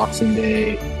 Boxing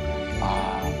Day,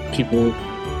 people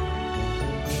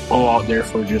go out there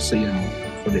for just,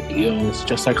 for the deals,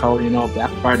 just like how,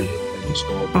 Black Friday,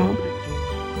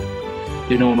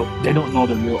 they don't know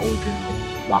the real origin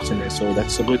of Boxing Day. So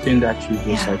that's a good thing that you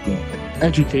just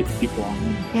educate people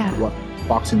on what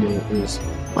Boxing Day is.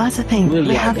 Well, that's the thing. Really,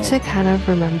 we have to kind of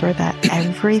remember that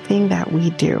everything that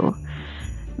we do,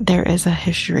 there is a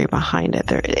history behind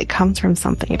it. It comes from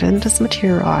something. It doesn't just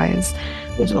materialize.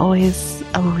 There's always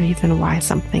a reason why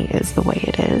something is the way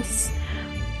it is.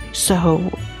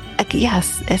 So,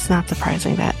 yes, it's not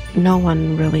surprising that no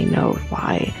one really knows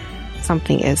why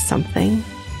something is something.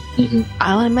 Mm-hmm.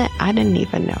 I'll admit, I didn't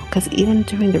even know, because even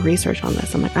doing the research on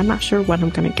this, I'm like, I'm not sure what I'm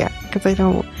going to get, because I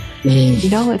don't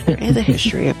know if there is a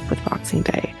history with Boxing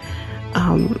Day.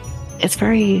 It's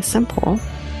very simple.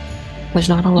 There's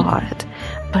not a lot,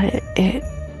 but it's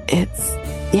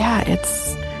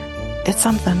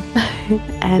something.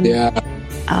 And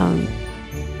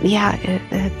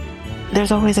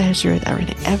there's always a history with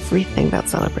everything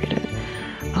that's celebrated.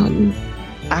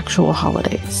 Actual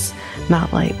holidays,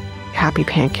 not like Happy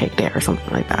Pancake Day or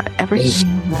something like that. Everything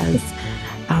has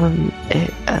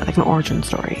like an origin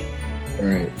story.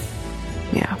 Right.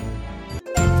 Yeah.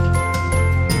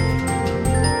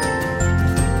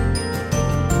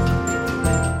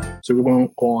 So we're going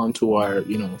to go on to our,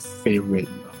 favorite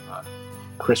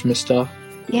Christmas stuff.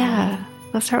 Yeah.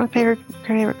 Let's start with favorite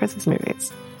Christmas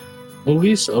movies.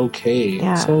 Movies? Okay.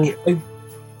 Yeah. So I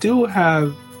do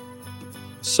have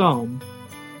some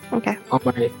on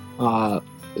my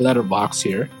letterbox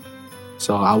here.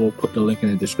 So I will put the link in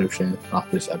the description of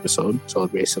this episode. So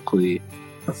basically,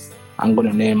 I'm going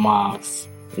to name off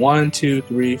 1, 2,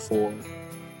 3, 4.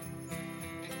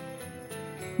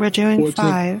 We're doing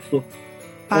 14, 5.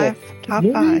 Top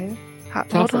 5.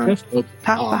 Top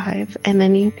 5. And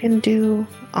then you can do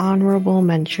honorable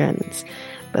mentions.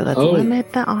 But let's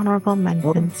limit the honorable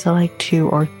mentions to like 2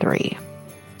 or 3.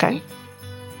 Okay?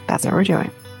 That's what we're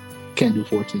doing. Can't do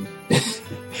 14.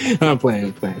 I'm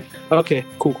playing. Okay,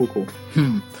 cool.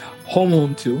 Home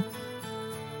Alone 2.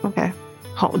 Okay.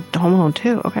 Home Alone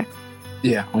 2, okay.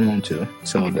 Yeah, Home Alone 2.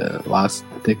 So the last,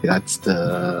 I think that's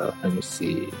the, let me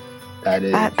see. That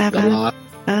is that's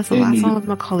the last one with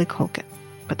Macaulay Culkin.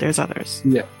 But there's others.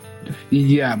 Yeah,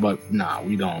 but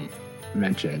we don't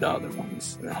mention the other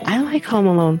ones. No. I like Home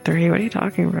Alone 3. What are you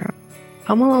talking about?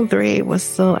 Home Alone 3 was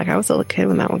still, I was still a kid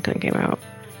when that one came out.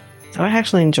 So I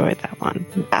actually enjoyed that one.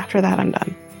 After that, I'm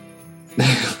done.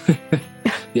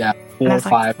 Yeah, 4,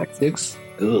 5, 6.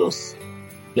 Ugh.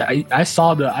 Yeah, I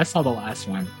saw the last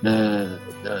one, the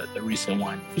recent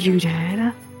one. You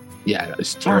did? Yeah,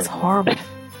 it's terrible. That's horrible.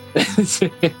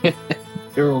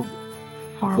 Terrible.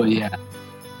 Horrible.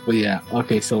 But yeah.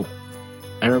 Okay, so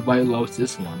everybody loves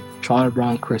this one, Charlie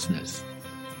Brown Christmas.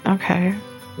 Okay.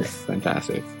 It's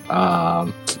fantastic.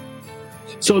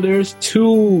 So there's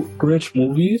 2 Grinch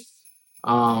movies.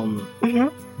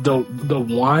 the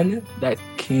one that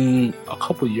came a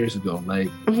couple years ago, like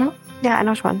Yeah, I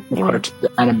know which one.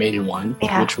 the animated one,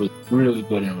 which was really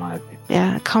good in my opinion.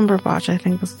 Yeah, Cumberbatch, I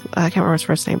think I can't remember his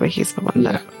first name, but he's the one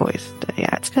that voiced it.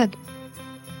 Yeah, it's good.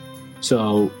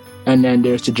 So, and then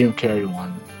there's the Jim Carrey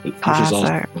one, which is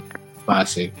also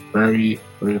classic, very,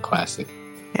 very classic.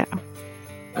 Yeah.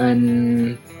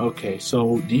 And okay,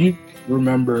 so do you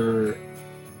remember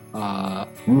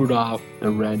Rudolph the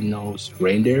Red-Nosed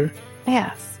Reindeer?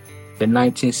 Yes. The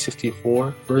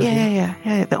 1964 version?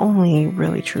 Yeah. The only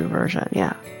really true version,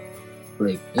 yeah.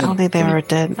 Right. I don't think they ever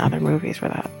did other movies for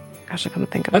that. Gosh, I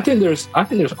couldn't think of it. I think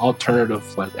there's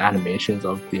alternative like animations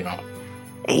of, you know.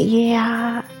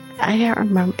 Yeah, I don't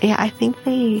remember. Yeah, I think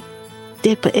they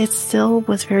did, but it still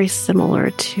was very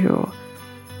similar to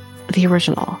the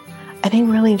original. I think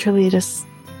really and truly just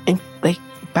like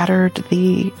bettered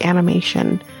the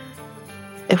animation.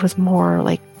 It was more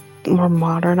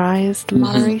modernized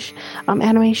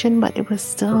animation, but it was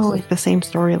still like the same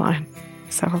storyline.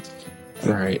 So,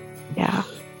 right. Yeah.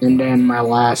 And then my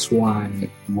last one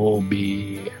will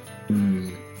be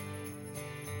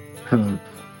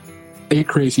Eight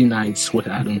Crazy Nights with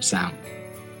Adam Sandler.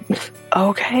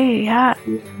 Okay, yeah.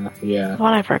 Yeah.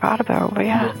 One I forgot about, but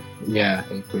yeah. Yeah,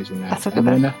 Eight Crazy Nights. That's a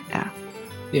good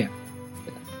Yeah.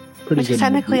 Pretty good. It's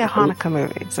technically a Hanukkah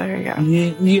movie, so there you go.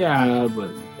 Yeah,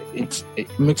 but it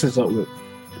mixes up with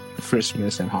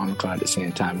Christmas and Hanukkah at the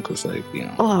same time because, like, you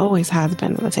know. Well, it always has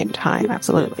been at the same time,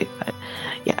 absolutely. But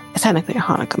yeah, it's technically a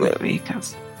Hanukkah movie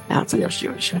because now it's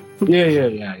Jewish.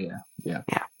 Yeah.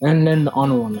 And then the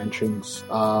honorable mentions: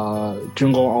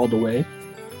 Jingle All the Way.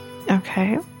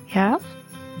 Okay. Yeah.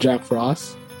 Jack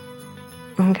Frost.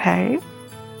 Okay.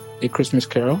 A Christmas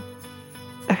Carol.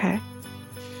 Okay.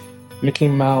 Mickey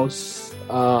Mouse.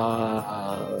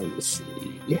 Let's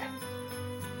see. Yeah.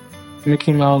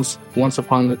 Mickey Mouse Once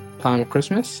Upon a Time of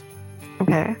Christmas.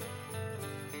 Okay.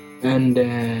 And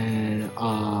then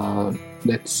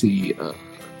let's see.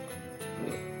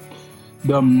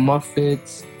 The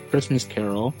Muppets Christmas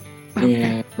Carol.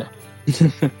 Okay. And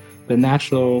the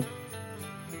National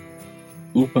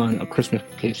Lampoon, A Christmas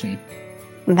Vacation.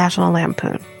 National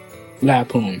Lampoon.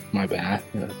 Lampoon, my bad.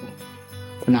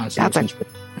 That's a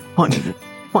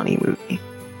funny movie.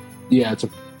 Yeah, it's a.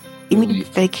 You mean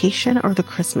Vacation or the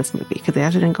Christmas movie? Because they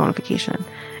actually didn't go on vacation.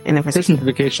 Christmas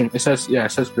Vacation. It says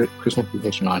Christmas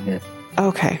Vacation on here.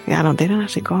 Okay. Yeah, they didn't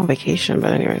actually go on vacation,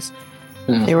 but anyways,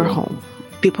 they were home.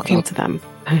 People came to them.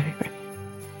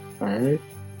 Alright.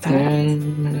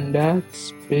 And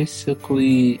that's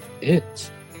basically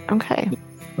it. Okay.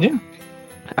 Yeah.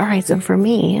 Alright, so for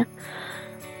me,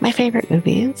 my favorite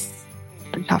movies,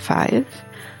 top 5,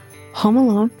 Home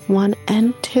Alone 1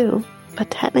 and 2, but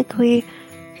technically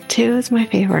 2 is my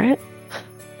favorite.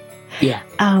 Yeah.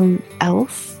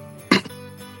 Elf,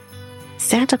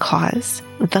 Santa Claus,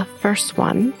 the first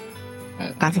one.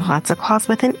 That's lots of Claus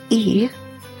with an E.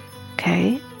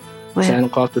 Okay. Santa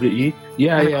Claus with an E?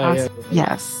 Yeah.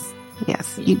 Yes.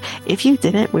 If you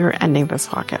didn't, we were ending this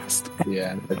podcast.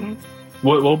 Yeah.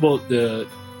 What about the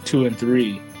 2 and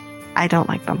 3? I don't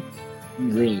like them.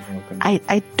 Really? Okay.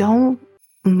 I don't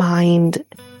mind.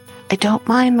 I don't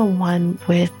mind the one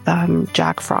with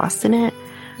Jack Frost in it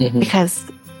because,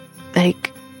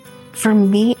 like, for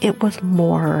me, it was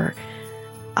more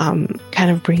kind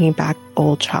of bringing back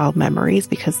old child memories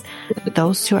because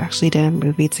those two actually did a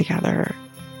movie together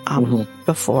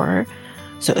before,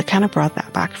 so it kind of brought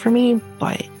that back for me.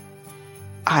 But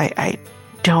I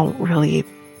don't really,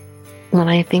 when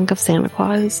I think of Santa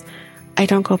Claus, I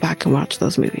don't go back and watch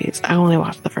those movies. I only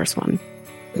watch the first one.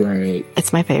 Right.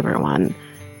 It's my favorite one.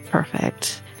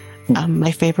 Perfect.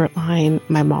 My favorite line,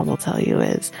 my mom will tell you,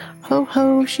 is "Ho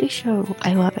ho, she show."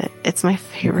 I love it. It's my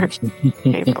favorite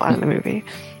line of the movie.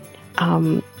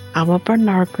 I'm a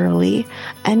Bernard girly,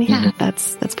 and yeah,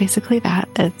 that's basically that.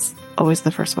 It's always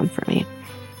the first one for me.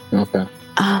 Okay.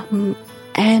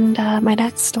 And my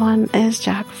next one is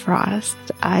Jack Frost.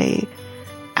 I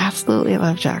absolutely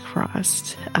love Jack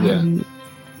Frost.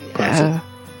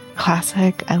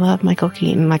 Classic. I love Michael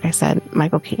Keaton. Like I said,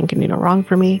 Michael Keaton can do no wrong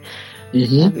for me.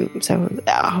 So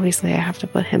obviously I have to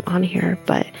put him on here.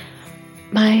 But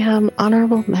my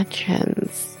honorable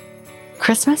mentions: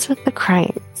 Christmas with the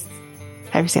Cranks.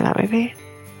 Have you seen that movie?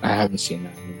 I haven't seen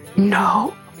that movie.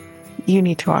 No. You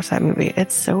need to watch that movie.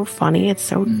 It's so funny. It's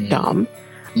so dumb.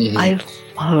 I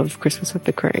love Christmas with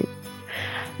the Cranks.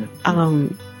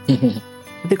 The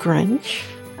Grinch.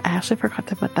 I actually forgot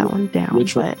to put that one down.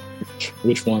 Which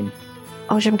one?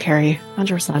 Oh, Jim Carrey,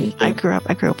 100%. I grew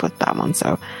up with that one,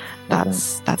 so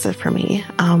that's it for me.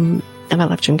 And I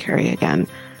love Jim Carrey again.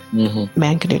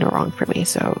 Man can do no wrong for me,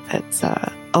 so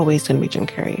always going to be Jim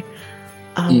Carrey.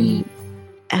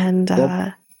 And Go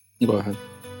ahead.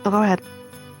 oh, go ahead.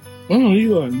 No, you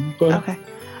go ahead. Go ahead.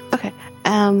 Okay.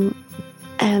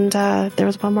 And there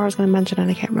was one more I was going to mention, and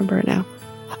I can't remember it now.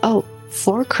 Oh,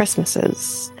 Four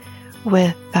Christmases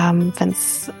with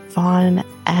Vince Vaughn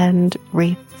and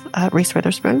Reese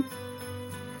Witherspoon.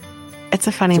 It's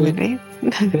a funny movie.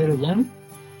 Say it again?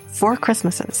 Four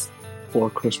Christmases. Four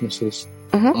Christmases.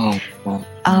 Mm-hmm. Oh,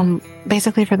 wow.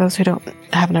 Basically, for those who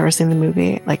have never seen the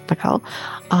movie, like Mikkel,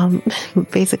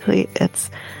 basically it's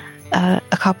a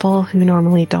couple who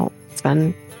normally don't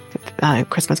spend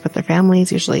Christmas with their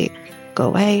families, usually go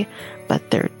away,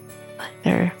 but their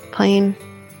plane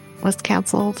was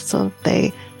canceled, so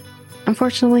they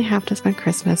unfortunately have to spend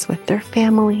Christmas with their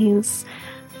families.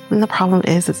 And the problem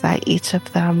is that each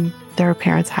of them, their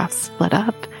parents have split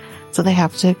up, so they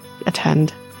have to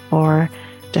attend 4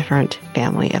 different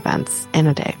family events in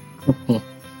a day.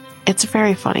 It's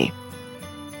very funny.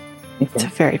 It's a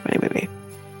very funny movie.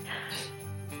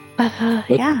 But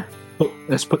yeah.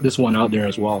 Let's put this one out there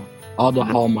as well. All the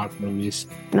Hallmark movies.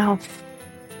 No.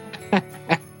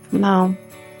 No.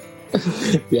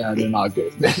 Yeah, they're not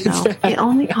good. No. The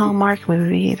only Hallmark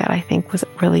movie that I think was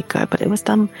really good, but it was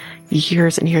done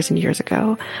years and years and years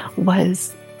ago,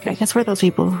 was, I guess, for those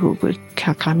people who would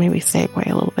kind of maybe segue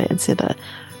a little bit into the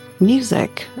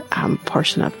music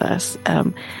portion of this,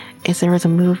 is there was a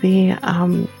movie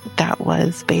that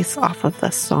was based off of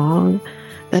the song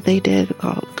that they did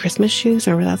called Christmas Shoes.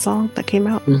 Remember that song that came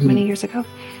out many years ago?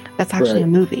 That's actually a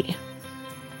movie.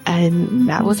 And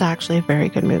that was actually a very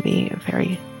good movie. A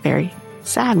very, very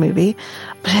sad movie,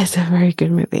 but it's a very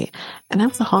good movie. And that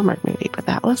was a Hallmark movie, but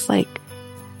that was like,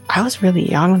 I was really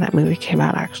young when that movie came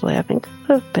out, actually. I think it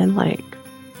would have been like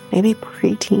maybe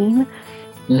preteen.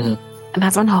 And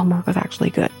that's when Hallmark was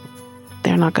actually good.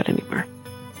 They're not good anymore.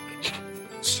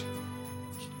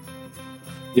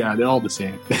 Yeah, they're all the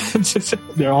same.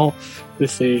 They're all the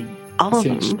same. All of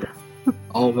them. Script.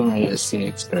 All of them are the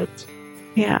same script.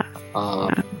 Yeah.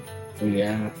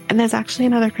 Yeah. And there's actually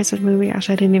another Christmas movie,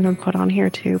 actually I didn't even put on here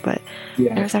too, but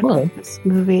there's a Christmas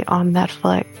movie on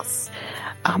Netflix.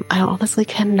 I honestly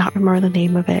cannot remember the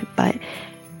name of it, but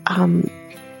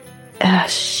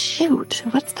shoot,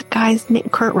 what's the guy's name?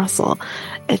 Kurt Russell.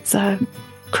 It's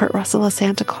Kurt Russell as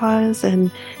Santa Claus,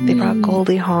 and they brought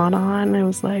Goldie Hawn on. It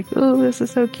was like, oh, this is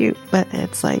so cute. But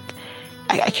it's like,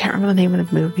 I can't remember the name of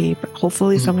the movie, but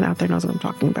hopefully someone out there knows what I'm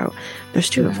talking about. There's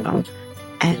 2 of them,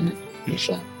 and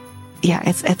yeah,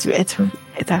 it's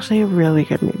actually a really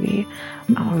good movie.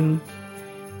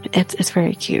 It's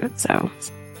very cute, so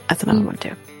that's another one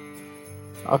too.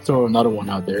 I'll throw another one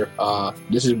out there.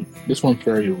 This one's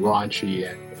very raunchy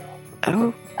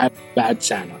and Bad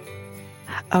Santa.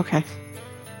 Okay.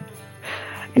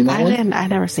 I've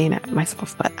never seen it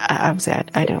myself, but obviously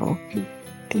I know.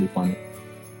 Pretty fun.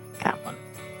 Yeah.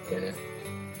 Yeah.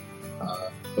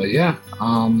 But yeah,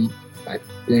 I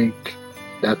think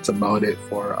that's about it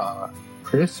for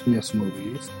Christmas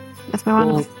movies. Let's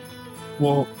move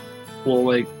on. Well,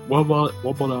 like, what about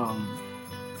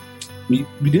we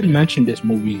didn't mention this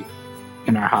movie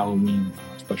in our Halloween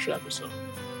special episode.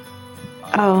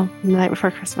 The Night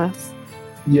Before Christmas.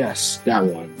 Yes, that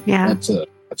one. Yeah,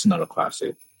 that's another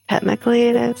classic.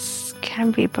 Technically,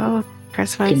 can be both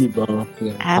Christmas. Can be both.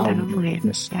 Yeah. And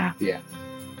Halloween.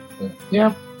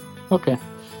 Yeah. Okay.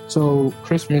 So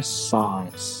Christmas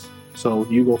songs. So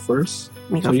you go first.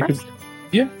 Me go first.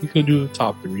 You could do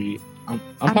top 3.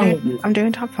 I'm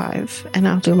doing top 5, and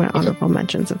I'll do my honorable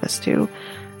mentions of this too,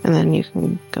 and then you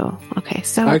can go. Okay,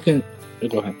 so I can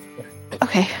go ahead.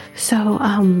 Okay, so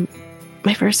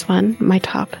my first one, my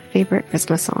top favorite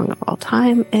Christmas song of all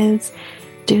time is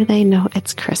 "Do They Know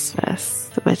It's Christmas,"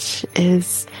 which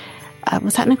is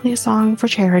was technically a song for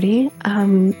charity,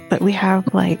 but we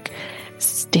have like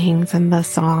Sting's in the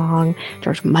song,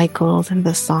 George Michael's in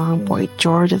the song, Boy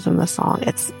George is in the song.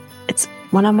 It's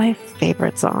one of my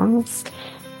favorite songs,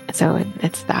 so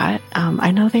it's that.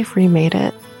 I know they've remade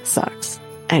it. Sucks.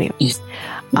 Anyways,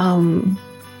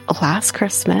 "Last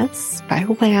Christmas" by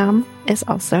Wham is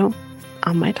also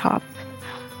on my top.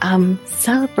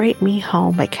 "Celebrate Me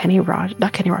Home" by Kenny Loggins,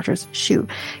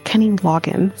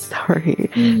 sorry,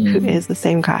 who is the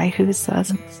same guy who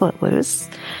does Footloose.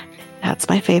 That's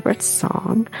my favorite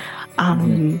song.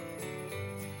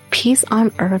 "Peace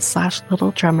on Earth" /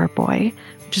 "Little Drummer Boy,"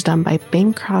 which is done by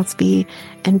Bing Crosby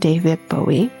and David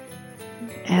Bowie.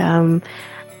 And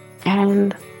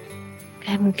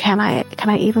can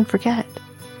I even forget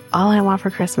 "All I Want for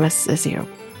Christmas Is You"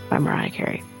 by Mariah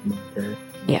Carey.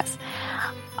 Yes.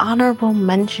 Honorable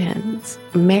mentions: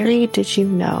 "Mary, Did You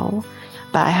Know"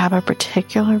 but I have a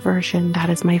particular version that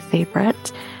is my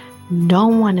favorite. No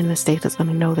one in the States is going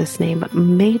to know this name, but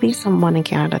maybe someone in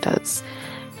Canada does.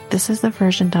 This is the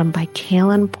version done by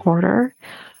Kaylin Porter,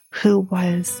 who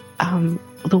was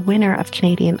the winner of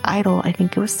Canadian Idol. I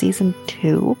think it was season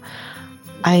 2.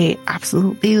 I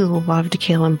absolutely loved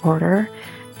Kaylin Porter.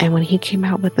 And when he came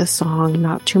out with this song,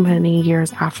 not too many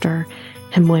years after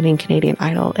him winning Canadian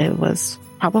Idol, it was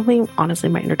probably, honestly,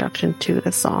 my introduction to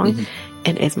this song. Mm-hmm.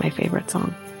 It is my favorite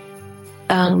song.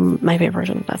 My favorite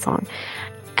version of that song.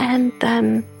 And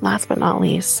then, last but not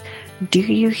least, Do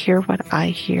You Hear What I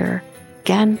Hear?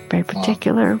 Again, very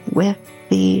particular with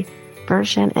the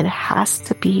version. It has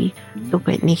to be the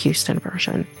Whitney Houston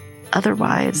version.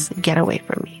 Otherwise, get away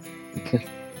from me.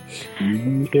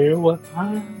 You hear what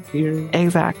I hear?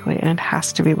 Exactly. And it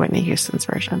has to be Whitney Houston's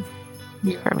version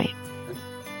for me.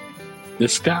 The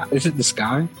sky. Is it the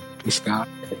sky? The sky?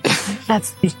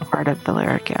 That's part of the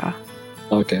lyric, yeah.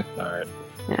 Okay. All right.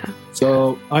 Yeah.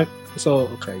 So,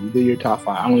 okay, you did your top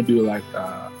 5. I'm going to do like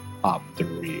top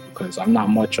 3 because I'm not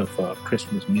much of a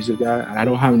Christmas music guy and I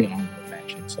don't have any honorable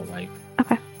mentions. So, like,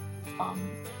 okay.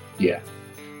 Yeah.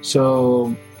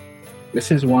 So,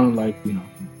 this is one of, like, you know,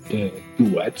 the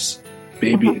duets.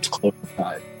 Baby, It's Close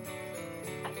Beside.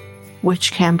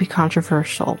 Which can be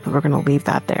controversial, but we're going to leave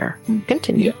that there.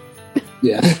 Continue.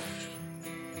 Yeah.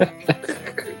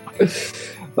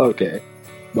 Okay.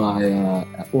 By,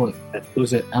 what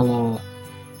was it? Ella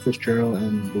Fitzgerald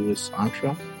and Louis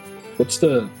Armstrong? What's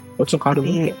the title?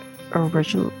 The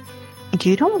original.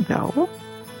 You don't know?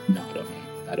 No,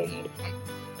 I don't know.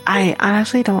 I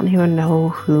actually don't even know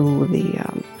who the,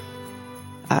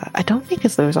 I don't think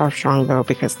it's Louis Armstrong though,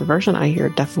 because the version I hear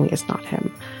definitely is not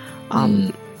him.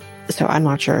 So I'm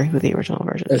not sure who the original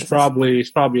version is. It's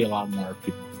probably a lot more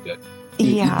people that.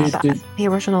 Yeah, the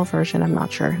original version, I'm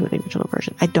not sure who the original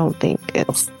version. I don't think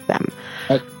it's them.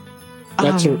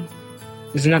 That's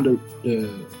isn't that the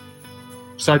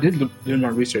so I did do my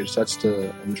research. That's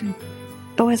the original version.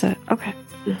 Oh, is it? Okay.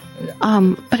 Yeah.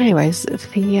 But anyways,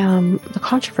 the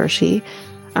controversy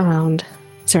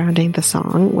surrounding the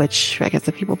song, which I guess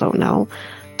if people don't know,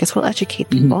 I guess we'll educate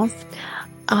people,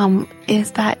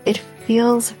 is that it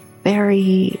feels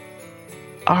very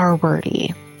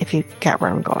R-wordy, if you get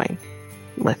where I'm going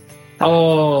with that.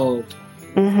 Oh.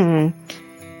 Mm-hmm.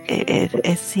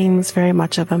 It seems very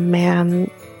much of a man,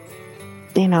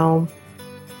 you know,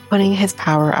 putting his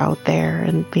power out there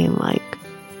and being like,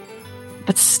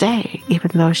 but stay,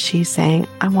 even though she's saying,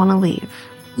 I want to leave.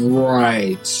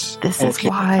 Right. This is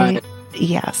why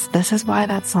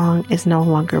that song is no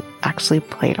longer actually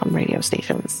played on radio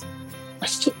stations.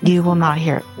 You will not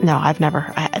hear it. No, I've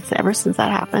never, ever since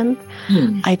that happened,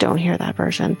 I don't hear that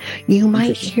version. You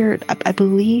might hear it, I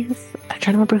believe, I'm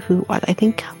trying to remember who it was. I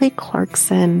think Kelly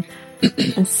Clarkson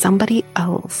and somebody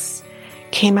else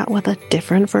came out with a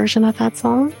different version of that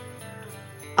song.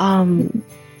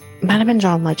 Might have been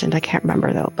John Legend, I can't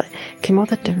remember though, but came out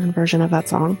with a different version of that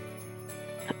song.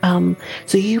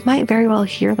 So you might very well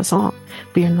hear the song,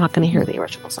 but you're not going to hear the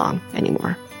original song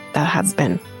anymore. That has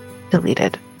been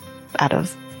deleted out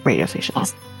of radio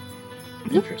stations.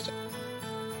 Interesting.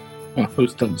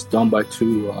 It's done by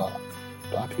 2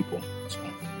 black people. So,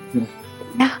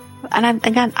 yeah.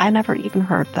 And I never even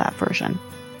heard that version.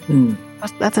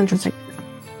 That's interesting.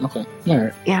 Okay. All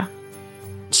right. Yeah.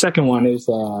 Second one is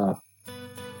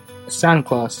Santa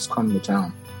Claus is Coming to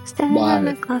Town.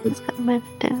 Santa Claus is coming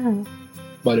to town.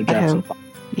 By the Jackson 5.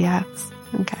 Yes.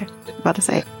 Okay. About to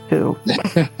say who.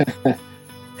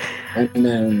 And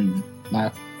then my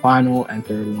final and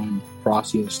third one,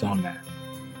 Frosty and the Snowman.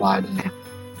 By the,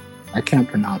 I can't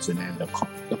pronounce the name. The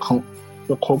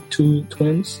Cocteau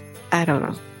Twins. I don't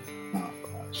know. Oh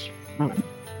gosh.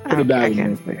 Pretty bad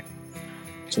with me.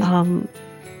 So,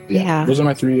 yeah. Those are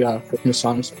my 3 Christmas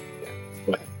songs. Yeah.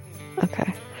 Go ahead.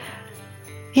 Okay.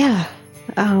 Yeah.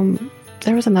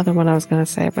 There was another one I was going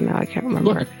to say, but now I can't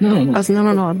remember. No.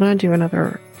 No. I'm going to do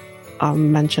another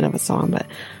mention of a song, but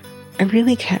I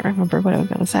really can't remember what I was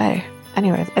going to say.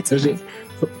 Anyways, it's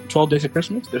 12 Days of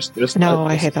Christmas. There's no.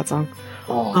 I hate that song.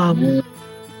 Oh, man.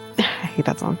 I hate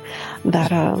that song.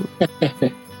 That I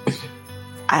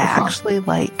actually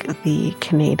like the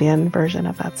Canadian version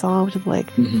of that song, which is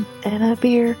like in a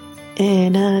beer,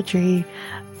 in a tree.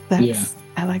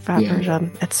 I like that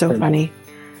version. It's so funny.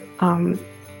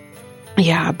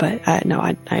 Yeah, but no,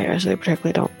 I actually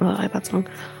particularly don't really like that song.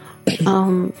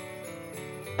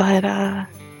 But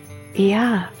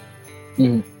yeah,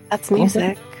 that's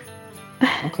music.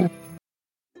 Okay.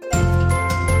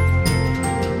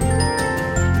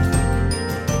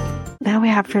 Now we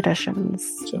have traditions.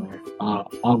 So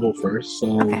I'll go first. So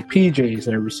PJs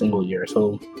every single year.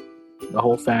 So the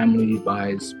whole family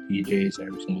buys PJs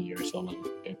every single year. So like,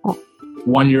 Oh.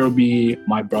 1 year will be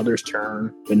my brother's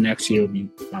turn. The next year will be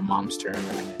my mom's turn, and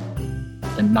then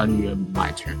another year will be my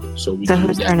turn. So we So do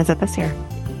whose that. turn is it this year?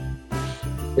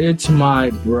 It's my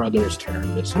brother's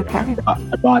turn this year. Okay.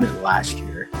 I bought it last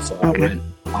year, so Okay. I went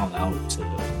all out to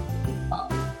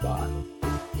buy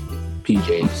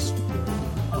PJs,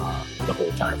 the whole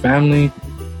entire family,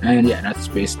 and yeah, that's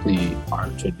basically our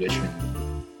tradition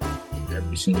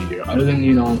every single year. Other than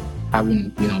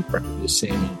having the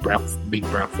same big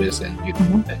breakfast and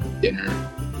and dinner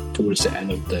towards the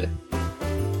end of the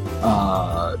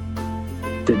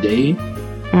day.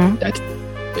 Mhm. That's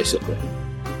basically.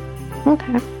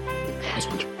 Okay. That's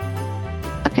what-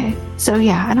 Okay. So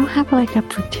yeah, I don't have like a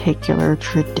particular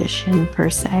tradition per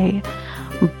se,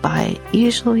 but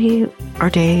usually our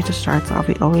day just starts off.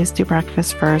 We always do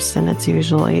breakfast first, and it's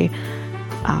usually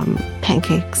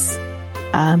pancakes,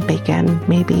 bacon,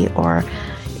 maybe, or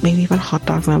maybe even hot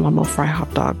dogs. My mom will fry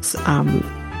hot dogs.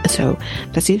 So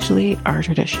that's usually our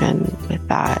tradition with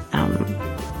that.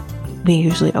 We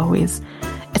usually always,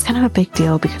 it's kind of a big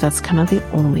deal because that's kind of the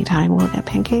only time we'll get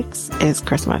pancakes is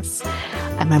Christmas.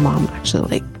 And my mom actually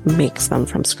like makes them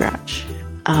from scratch.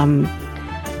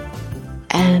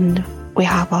 And we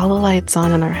have all the lights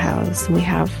on in our house. We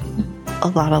have a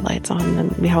lot of lights on,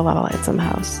 and we have a lot of lights in the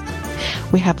house.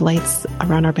 We have lights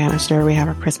around our banister. We have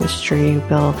our Christmas tree.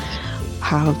 We'll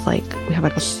have like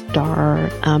a star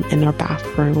in our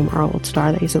bathroom. Our old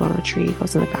star that used to go on a tree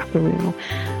goes in the bathroom now.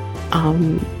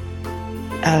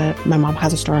 My mom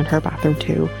has a star in her bathroom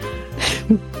too.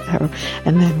 So,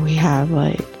 and then we'll have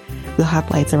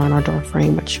lights around our door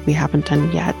frame, which we haven't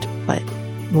done yet, but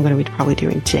we're going to be probably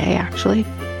doing today actually.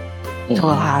 So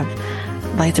we'll have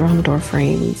lights around the door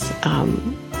frames.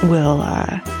 We'll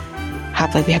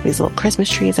have we have these little Christmas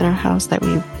trees in our house that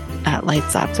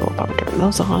lights up, so we'll probably turn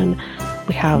those on.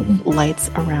 We have lights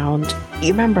around.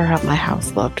 You remember how my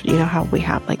house looked? You know how we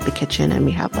have like the kitchen and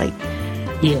we have like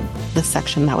the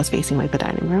section that was facing like the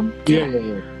dining room?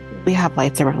 Yeah. We have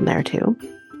lights around there too.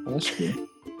 Oh, that's cool.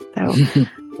 So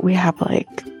we have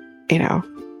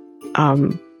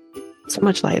so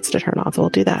much lights to turn on, so we'll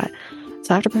do that.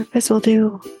 So after breakfast we'll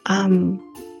do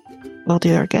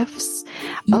our gifts.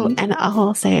 Oh, and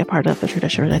I'll say a part of the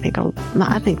tradition, I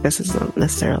think this isn't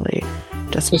necessarily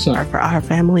just for our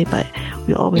family, but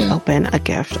we always open a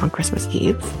gift on Christmas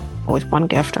Eve. Always one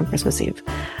gift on Christmas Eve.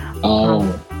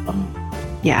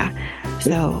 Yeah.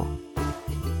 So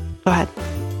go ahead.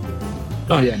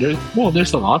 Oh yeah,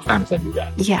 there's a lot of families that do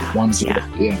that.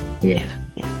 Yeah. Yeah.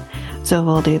 So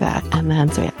we'll do that, and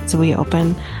then so we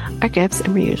open our gifts,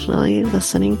 and we're usually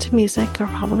listening to music, or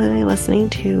probably listening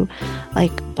to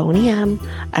like Boney M.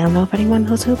 I don't know if anyone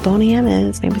knows who Boney M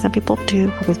is. Maybe some people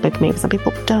do. Maybe some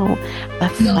people don't.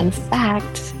 But fun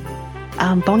fact,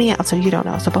 Boney M. So you don't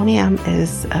know. So Boney M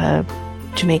is a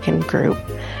Jamaican group.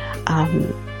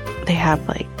 They have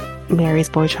like Mary's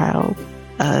Boy Child.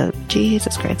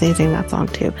 Jesus Christ, they sing that song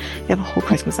too. They have a whole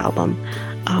Christmas album.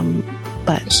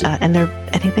 But and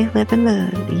they live in the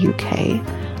UK.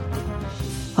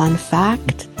 Fun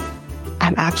fact,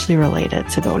 I'm actually related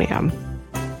to Boney M.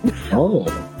 Oh,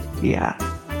 yeah,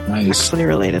 nice. Actually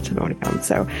related to Boney M.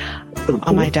 So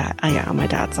on my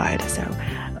dad's side. So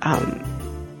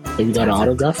have you got an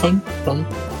autograph from?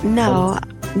 No,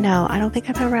 I don't think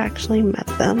I've ever actually met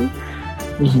them.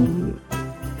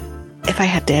 If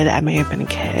I did, I may have been a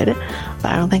kid, but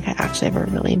I don't think I actually ever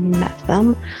really met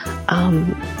them.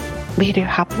 We do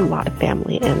have a lot of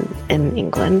family in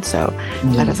England, so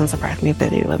that doesn't surprise me if they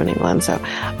do live in England. So,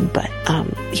 but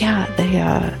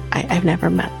I've never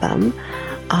met them.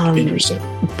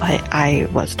 But I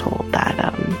was told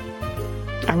that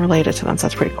I'm related to them, so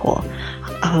that's pretty cool.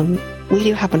 We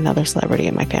do have another celebrity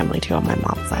in my family too on my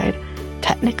mom's side.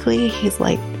 Technically, he's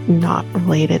like not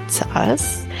related to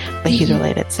us, but he's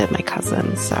related to my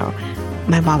cousin. So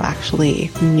my mom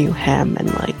actually knew him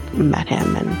and like met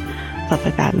him and stuff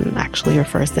like that, and actually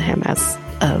refers to him as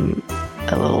a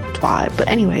little twat. But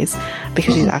anyways,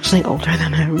 because he's actually older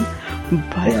than him.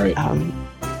 But I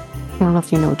don't know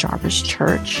if you know Jarvis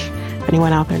Church. If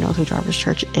anyone out there knows who Jarvis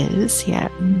Church is,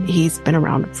 he's been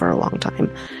around for a long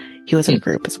time. He was in a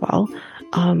group as well.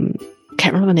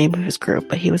 Can't remember the name of his group,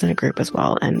 but he was in a group as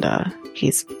well, and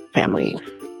he's family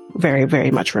very,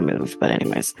 very much removed. But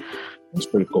anyways, that's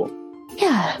pretty cool.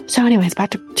 Yeah. So anyways,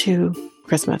 back to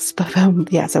Christmas. But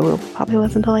so we'll probably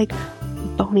listen to like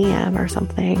Boney M or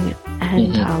something,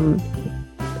 and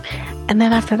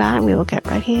then after that we will get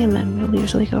ready, and then we'll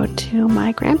usually go to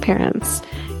my grandparents,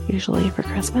 usually for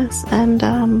Christmas, and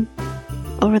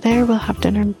over there we'll have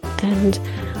dinner, and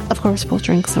of course we'll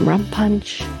drink some rum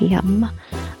punch. Yum.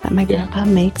 that my grandpa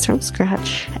makes from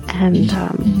scratch, and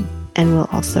we'll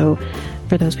also,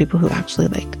 for those people who actually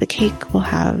like the cake, we'll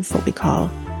have what we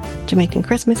call Jamaican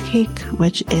Christmas cake,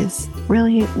 which is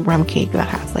really rum cake that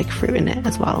has like fruit in it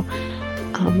as well.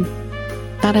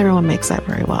 Not everyone makes that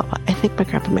very well, but I think my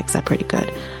grandpa makes that pretty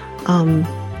good.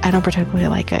 I don't particularly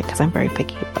like it because I'm very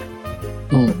picky, but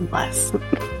less.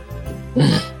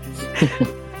 Yeah,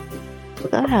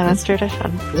 that's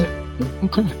tradition.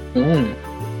 Okay. All right.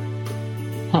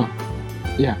 Huh.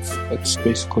 Yeah, that's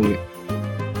basically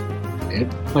it.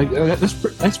 Like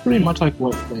that's pretty much like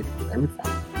what like every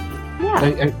family.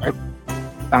 Yeah.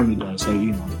 Family does. Like,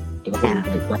 you know, the whole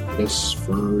like breakfast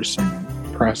first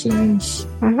and presents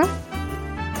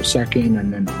second,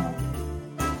 and then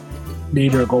they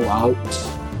either go out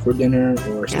for dinner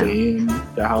or stay in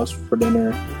the house for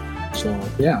dinner. So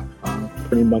yeah,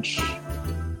 pretty much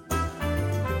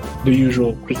the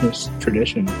usual Christmas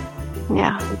tradition.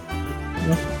 Yeah.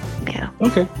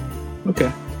 Okay.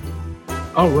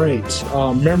 All right.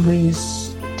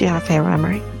 Memories. Do you have a favorite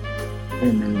memory?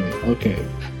 Okay.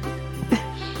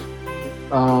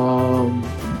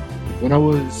 When I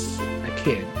was a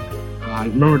kid, I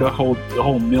remember the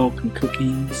whole milk and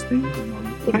cookies thing. You know,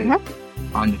 you put it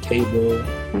on the table,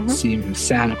 see if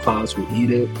Santa Claus would eat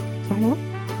it.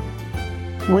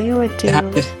 We would do.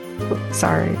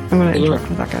 Sorry, I'm going to interrupt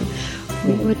for a second.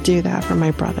 We would do that for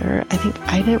my brother. I think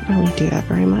I didn't really do that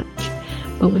very much,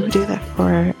 but we would do that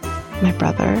for my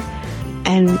brother.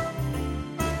 And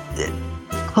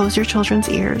close your children's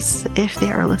ears if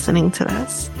they are listening to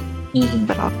this.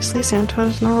 But obviously Santa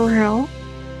is not real.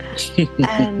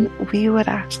 And we would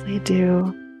actually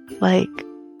do like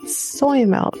soy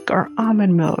milk or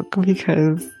almond milk,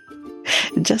 because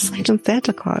just like in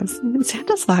Santa Claus,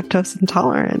 Santa's lactose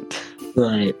intolerant.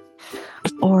 Right.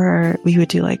 Or we would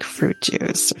do like fruit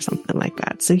juice or something like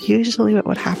that. So usually what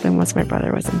would happen was my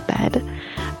brother was in bed.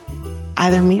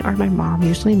 Either me or my mom,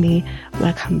 usually me,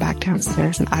 would come back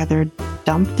downstairs and either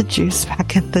dump the juice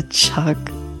back in the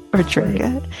jug or drink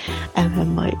it, and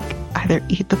then like either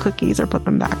eat the cookies or put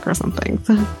them back or something.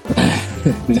 So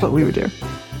that's what we would do.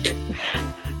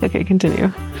 Okay,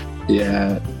 continue.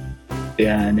 Yeah,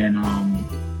 and then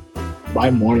by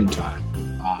morning time,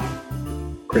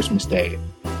 Christmas Day,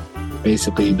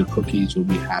 basically the cookies will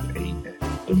be half eaten,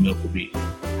 the milk will be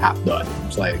half done.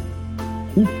 It's like,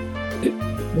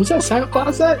 was that Santa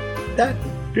Claus that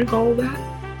drink all that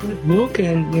milk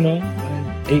and, you know,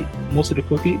 and ate most of the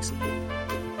cookies?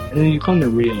 And then you come to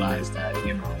realize that,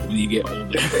 you know, when you get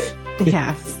older,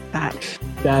 yes, that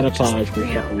Santa Claus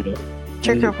is older.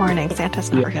 Trigger warning: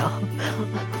 Santa's not real.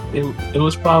 It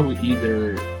was probably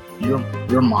either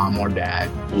your mom or dad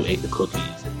who ate the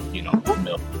cookies and, you know, the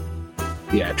milk.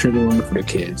 Yeah, trigger warning for the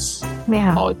kids.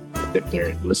 Yeah. All if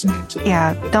they're listening to.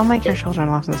 Yeah, don't make your children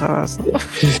listen to us.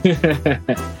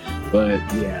 But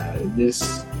yeah,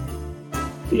 this.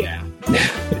 Yeah.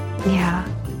 Yeah.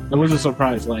 It was a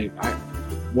surprise. Like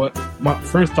my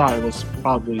first thought was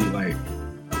probably like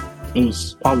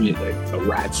the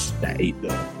rats that ate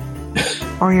the.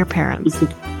 Or your parents.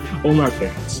 Or my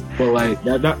parents. But like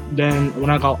that then when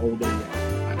I got older,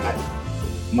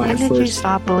 when did you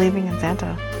stop believing in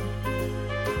Santa?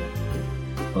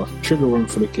 Trigger warning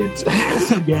for the kids.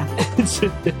 Yeah.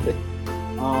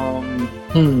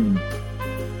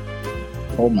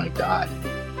 Oh my god.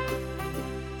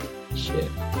 Shit.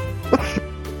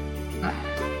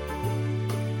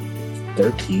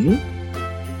 13?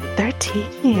 13.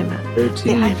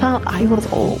 Yeah, I thought I was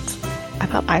old.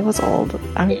 I was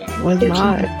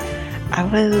not. I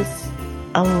was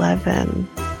 11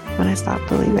 when I stopped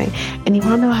believing. And you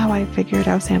want to know how I figured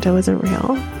out Santa wasn't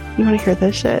real? You want to hear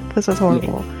this shit? This was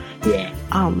horrible. Yeah.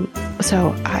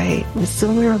 So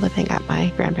when we were living at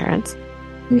my grandparents,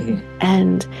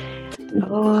 and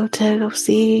to go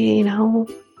see, you know,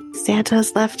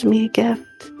 Santa's left me a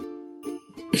gift.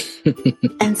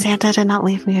 And Santa did not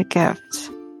leave me a gift.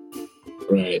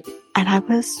 Right. And I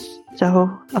was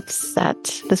so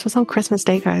upset. This was on Christmas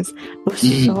Day, guys. I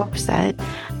was so upset.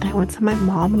 And I went to my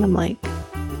mom and I'm like,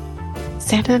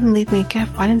 Santa didn't leave me a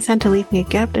gift. Why didn't Santa leave me a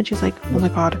gift? And she's like, oh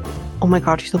my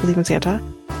god, you still believe in Santa?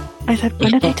 I said,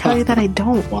 when did I tell you that I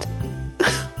don't?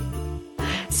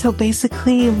 So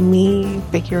basically, me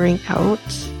figuring out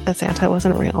that Santa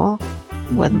wasn't real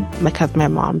because my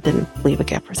mom didn't leave a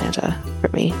gift for Santa for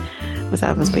me.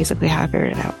 That was basically how I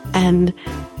figured it out. And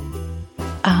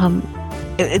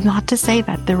not to say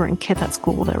that there weren't kids at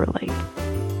school that were like,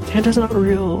 Santa's not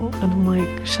real. And I'm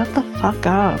like, shut the fuck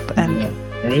up. And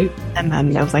right? And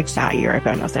then it was like that year I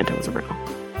found out Santa wasn't real.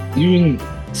 You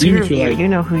feel like, you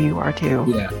know who you are too.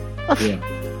 Yeah.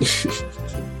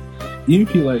 You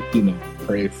feel like, you know,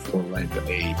 pray for like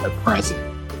a present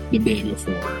the day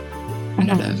before, and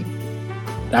it doesn't.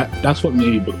 That's what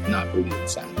made me not believe in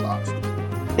Santa Claus.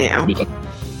 Yeah. Because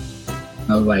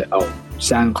I was like, oh,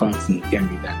 Santa Claus can't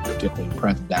be that particular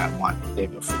present that I want the day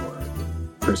before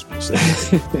Christmas.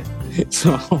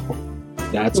 So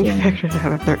that's You when figured it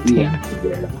out at 13.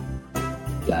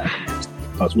 that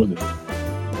I was with it.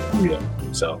 Yeah.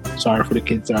 So sorry for the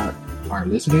kids that are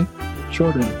listening.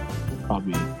 Sure, they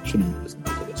probably shouldn't be listening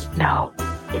to this. No.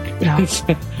 No.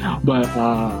 But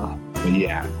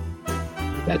yeah,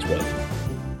 that's what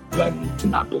led me to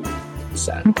not believe in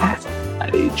Santa Claus at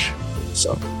that age.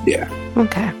 So yeah.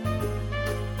 Okay.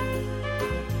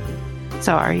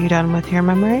 So are you done with your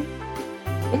memory?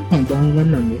 I'm done with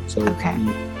my memory. So Okay.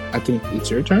 I think it's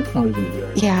your turn, or is it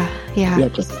yours? Yeah. Yeah,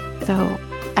 please. So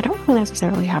I don't really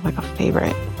necessarily have like a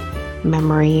favorite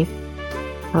memory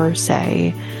per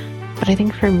se, but I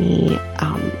think for me,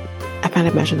 I kind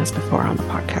of mentioned this before on the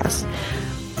podcast.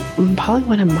 Probably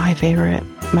one of my favorite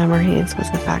memories was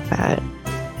the fact that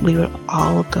we would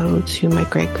all go to my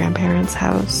great-grandparents'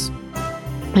 house,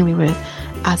 and we would,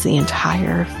 as the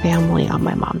entire family on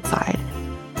my mom's side,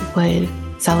 would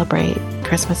celebrate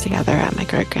Christmas together at my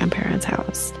great-grandparents'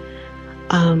 house.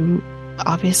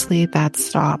 Obviously, that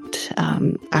stopped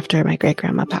after my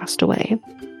great-grandma passed away.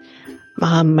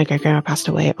 My great-grandma passed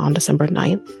away on December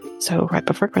 9th, so right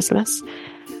before Christmas.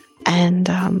 And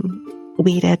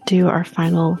we did do our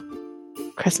final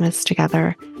Christmas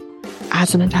together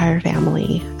as an entire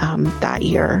family that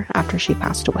year after she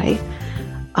passed away.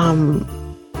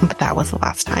 But that was the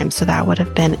last time. So that would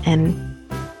have been in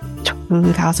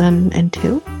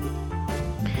 2002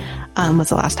 was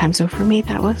the last time. So for me,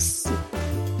 that was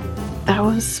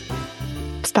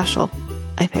special,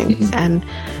 I think. Mm-hmm. And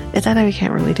it's not that we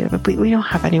can't really do it, but we don't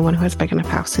have anyone who has a big enough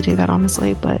house to do that,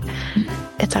 honestly. But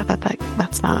it's not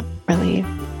that's not really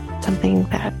something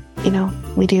that,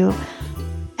 we do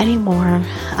anymore.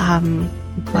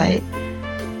 But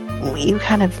you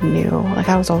kind of knew, like,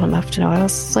 I was old enough to know. I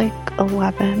was like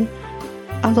 11.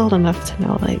 I was old enough to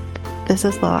know, like, this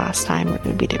is the last time we're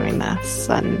going to be doing this.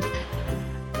 And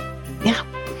yeah,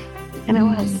 and it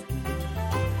was.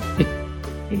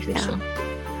 Interesting.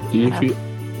 Yeah. Do you feel?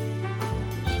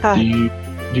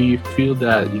 Do you feel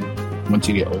that once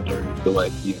you get older, you feel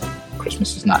like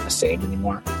Christmas is not the same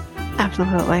anymore?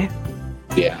 Absolutely.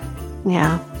 Yeah.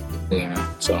 Yeah. Yeah.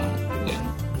 So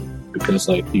because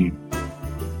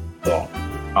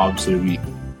obviously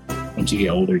once you get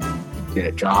older, you get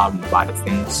a job, you buy the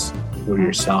things for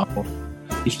yourself.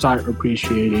 You start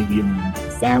appreciating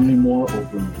family more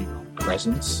over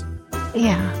presents.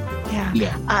 Yeah.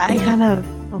 I kind of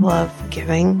love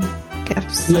giving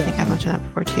gifts. I think I mentioned that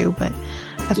before too, but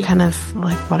that's kind of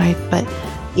like but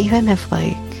even if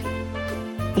I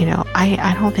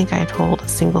don't think I told a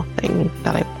single thing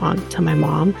that I want to my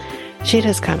mom. She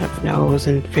just kind of knows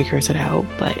and figures it out,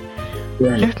 but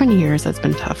there's been years that's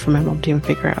been tough for my mom to even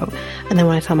figure out. And then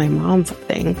when I tell my mom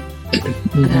something,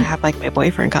 and I have like my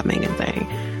boyfriend coming and saying,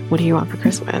 "What do you want for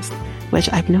Christmas?" Which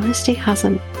I've noticed he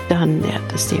hasn't done yet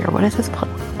this year. What is his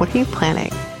what are you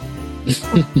planning?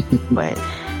 But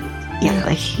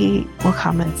like he will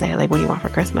come and say, like, "What do you want for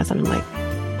Christmas?" And I'm like,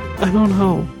 "I don't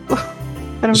know.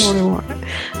 I don't know what I want."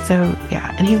 So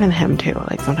yeah, and even him too.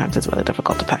 Like sometimes it's really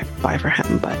difficult to buy for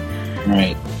him, but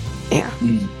right. Yeah.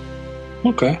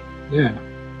 Okay. Yeah.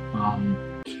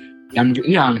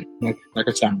 Like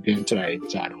I said, I'm getting to that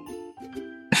age. I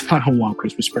don't want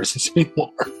Christmas presents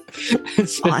anymore.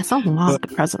 So, I still love the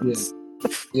presents.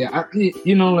 Yeah. I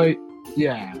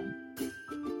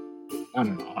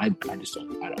don't know. I just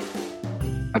don't. I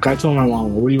don't. Like I told my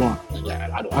mom, "What do you want?" Like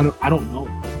that. I don't know.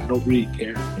 I don't really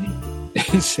care anymore.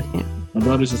 My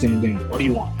brother's the same thing. What do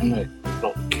you want? I'm like, I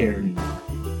don't care anymore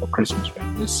for Christmas,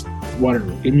 man. Just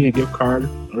whatever. Give me a gift card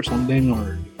or something,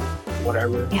 or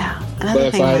whatever. Yeah.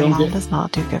 Another thing, my mom does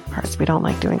not do gift cards. We don't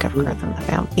like doing gift cards in the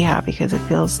family. Yeah, because it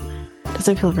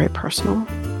doesn't feel very personal.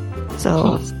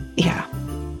 So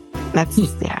that's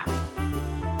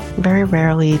Very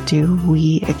rarely do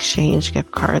we exchange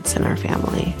gift cards in our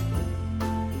family.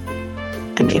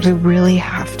 I mean, we really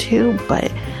have to,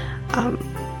 but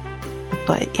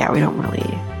yeah, we don't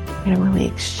really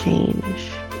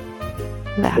exchange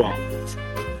that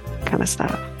kind of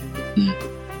stuff.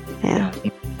 Yeah.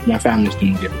 My family's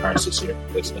doing gift cards this year.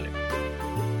 It's like,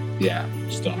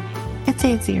 just don't know. It's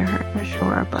easier for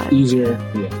sure, but easier,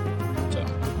 So,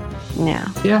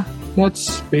 yeah.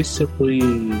 That's basically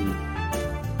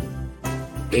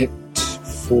it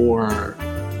for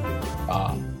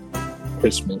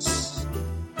Christmas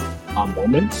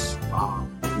moments.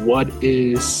 What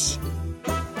is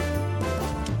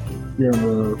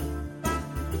your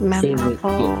favorite gift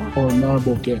or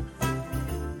memorable gift?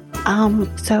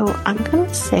 So I'm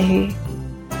gonna say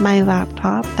my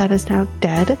laptop that is now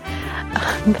dead.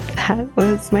 That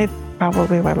was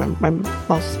probably my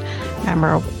most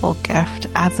memorable gift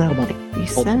as of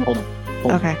recent. Hold on.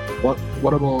 Okay.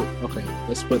 What about? Okay,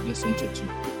 let's split this into two.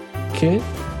 Kid,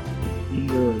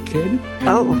 you're a kid,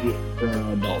 and you're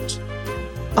an adult.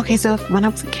 Okay, so when I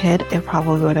was a kid, it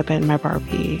probably would have been my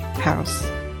Barbie house.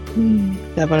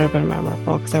 That would have been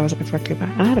memorable because I was like a freaking kid. I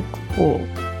had a cool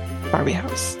Barbie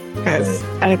house. Guys,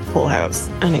 I had a cool house.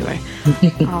 Anyway,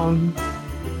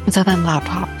 so then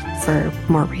laptop for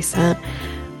more recent.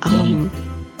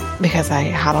 Because I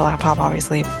had a laptop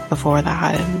obviously before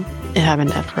that, and it had been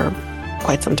dead for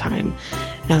quite some time.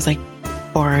 And I was like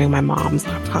borrowing my mom's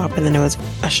laptop, and then it was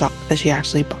a shock that she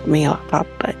actually bought me a laptop.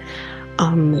 But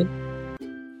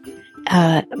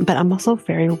I'm also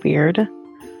very weird.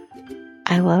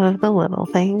 I love the little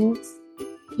things.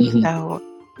 So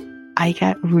I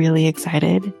get really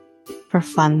excited for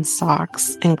fun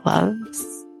socks and gloves.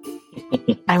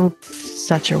 I'm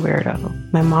such a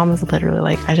weirdo. My mom is literally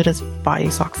like, I should just buy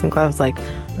you socks and gloves like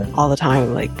all the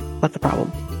time. Like, what's the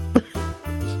problem?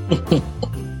 But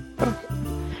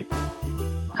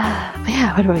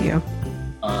yeah, what about you?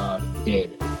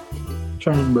 Kid. I'm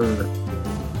trying to remember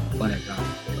what I got.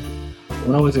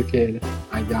 When I was a kid,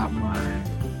 I got my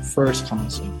first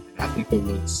console. I think it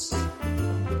was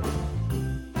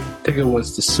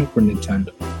the Super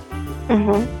Nintendo.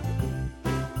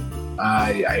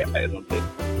 I loved it.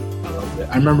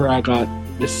 I remember I got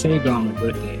the Sega on my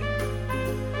birthday.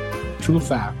 True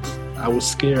fact, I was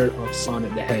scared of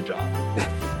Sonic the Hedgehog.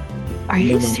 Are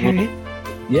you serious?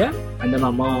 Yeah. And then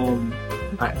my mom,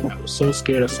 I was so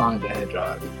scared of Sonic the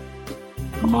Hedgehog.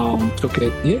 My mom took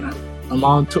it. Yeah. My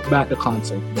mom took back the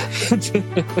console.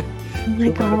 Oh my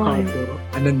god.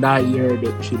 And then that year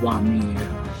that she bought me,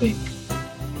 I think,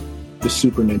 the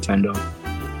Super Nintendo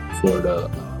for the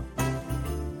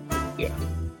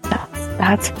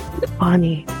That's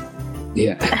funny.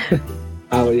 Yeah.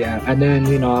 Oh yeah. And then,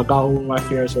 I got over my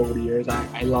fears over the years.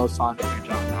 I love Sonic the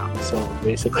Hedgehog now. So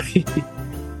basically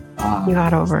you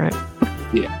got over it.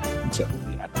 Yeah. So,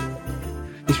 yeah.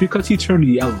 It's because he turned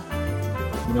yellow.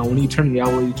 When he turned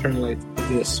yellow, he turned like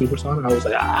this Super Sonic. I was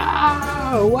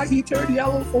like, what he turned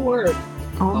yellow for?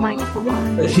 Oh my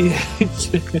god. Yeah.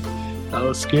 I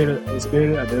was scared. I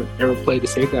didn't ever play the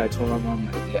Sega. I told my mom,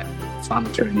 like, yeah,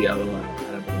 Sonic turned yellow.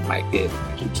 I don't like it.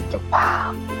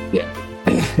 Wow. Yeah.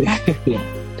 Yeah.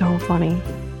 So funny.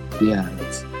 Yeah,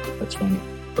 that's funny.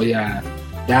 But yeah,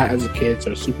 that as a kid,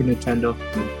 so Super Nintendo.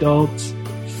 Adults,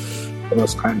 it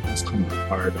was kind of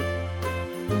hard.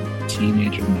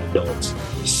 Teenager and adults.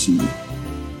 Let's see.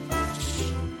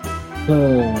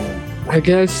 I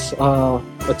guess a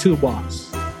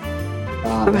toolbox.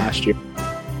 Last year.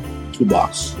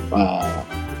 Toolbox.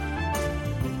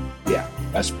 Yeah,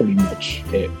 that's pretty much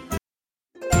it.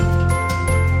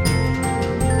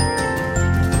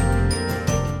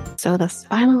 So the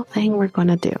final thing we're going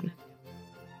to do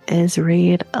is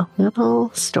read a little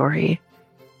story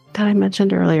that I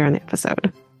mentioned earlier in the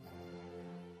episode.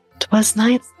 'Twas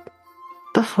night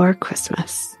before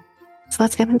Christmas. So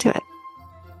let's get into it.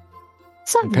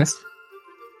 So, Okay.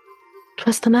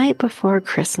 'Twas the night before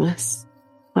Christmas,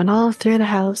 when all through the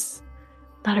house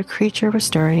not a creature was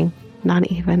stirring, not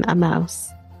even a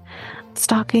mouse.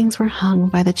 Stockings were hung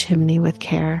by the chimney with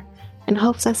care, in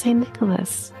hopes that St.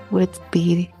 Nicholas would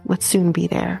soon be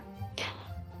there.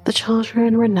 The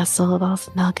children were nestled all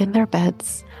snug in their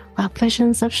beds, while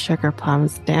visions of sugar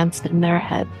plums danced in their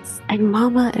heads. And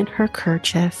Mama in her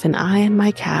kerchief and I in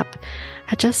my cap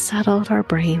had just settled our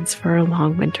brains for a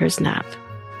long winter's nap.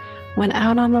 When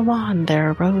out on the lawn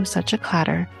there arose such a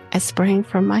clatter, I sprang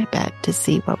from my bed to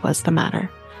see what was the matter.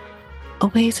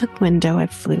 Away to the window I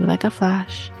flew like a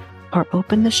flash, or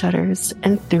opened the shutters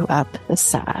and threw up the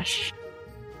sash.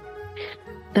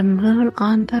 The moon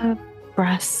on the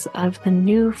breasts of the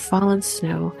new fallen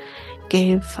snow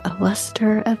gave a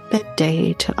luster of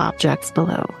midday to objects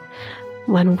below,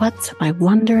 when what to my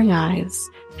wondering eyes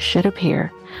should appear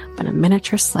but a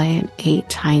miniature sleigh and 8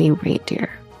 tiny reindeer.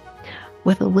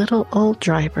 With a little old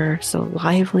driver so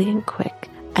lively and quick,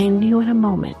 I knew in a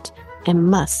moment it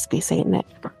must be St. Nick.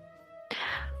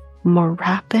 More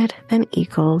rapid than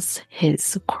eagles,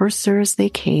 his coursers they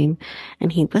came,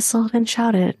 and he whistled and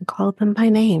shouted and called them by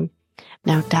name.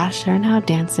 Now Dasher, now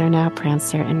Dancer, now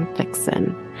Prancer and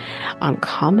Vixen, on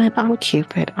Comet, on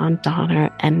Cupid, on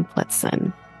Donner and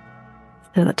Blitzen.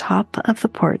 To the top of the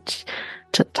porch,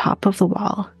 to the top of the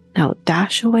wall, now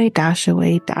dash away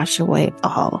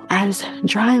all, as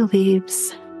dry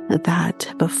leaves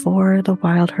that before the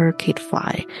wild hurricane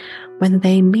fly, when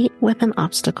they meet with an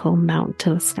obstacle mount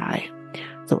to the sky.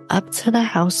 So up to the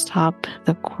housetop,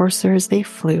 the coursers they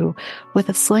flew, with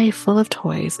a sleigh full of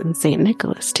toys and St.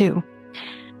 Nicholas too.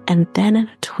 And then in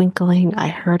a twinkling, I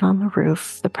heard on the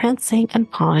roof the prancing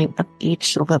and pawing of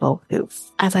each little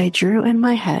hoof. As I drew in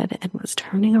my head and was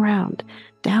turning around,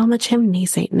 down the chimney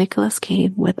St. Nicholas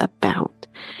came with a bound.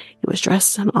 He was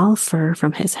dressed in all fur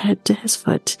from his head to his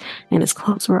foot, and his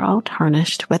clothes were all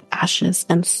tarnished with ashes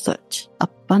and soot. A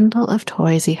bundle of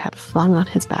toys he had flung on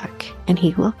his back, and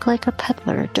he looked like a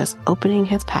peddler just opening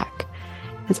his pack.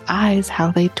 His eyes,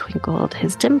 how they twinkled,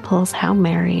 his dimples, how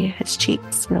merry, his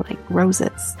cheeks were like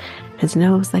roses, his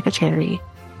nose like a cherry.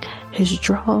 His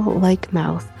droll-like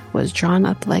mouth was drawn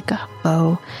up like a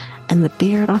bow, and the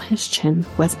beard on his chin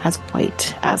was as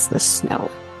white as the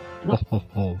snow.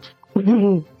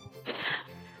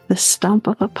 The stump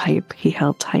of a pipe he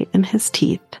held tight in his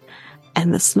teeth,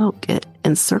 and the smoke it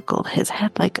encircled his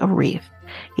head like a wreath.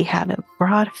 He had a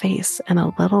broad face and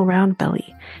a little round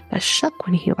belly that shook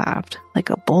when he laughed like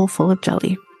a bowl full of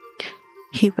jelly.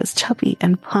 He was chubby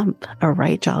and plump, a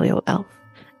right jolly old elf,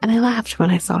 and I laughed when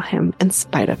I saw him in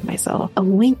spite of myself. A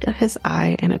wink of his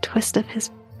eye and a twist of his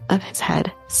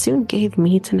head soon gave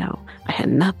me to know I had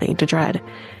nothing to dread.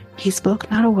 He spoke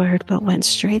not a word, but went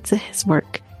straight to his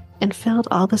work, and filled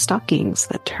all the stockings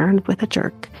that turned with a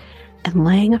jerk, and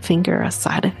laying a finger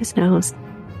aside of his nose,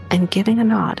 and giving a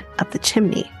nod up the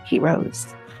chimney, he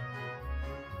rose.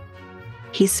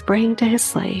 He sprang to his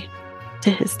sleigh, to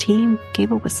his team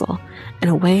gave a whistle, and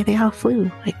away they all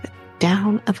flew like the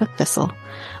down of a thistle.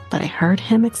 But I heard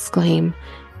him exclaim,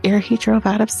 ere he drove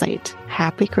out of sight,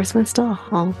 "Happy Christmas to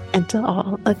all, and to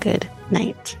all a good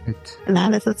night." And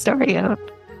that is the story of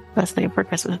Best Night for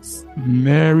Christmas.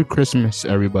 Merry Christmas,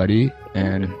 everybody,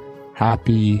 and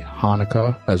happy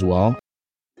Hanukkah as well.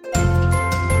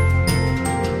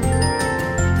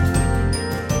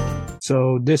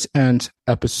 So this ends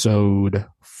episode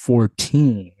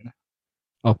 14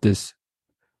 of this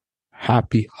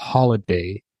happy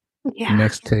holiday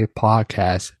Next Tape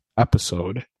podcast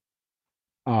episode.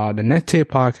 The Next Tape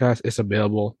podcast is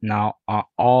available now on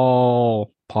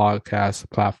all podcast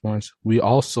platforms. We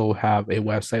also have a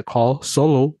website called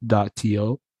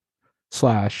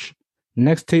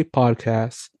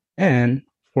solo.to/nexttapepodcast, and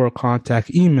for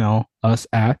contact, email us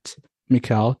at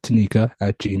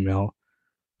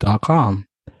mikaeltanika@gmail.com.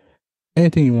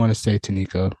 Anything you want to say,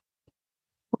 Tanika?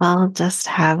 Well, just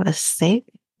have a safe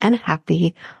and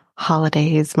happy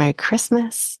holidays. Merry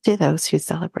Christmas to those who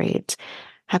celebrate.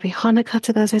 Happy Hanukkah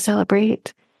to those who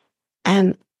celebrate.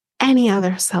 And any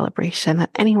other celebration that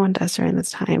anyone does during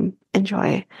this time,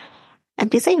 enjoy and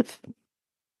be safe.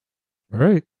 All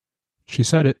right. She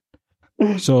said it.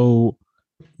 So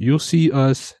you'll see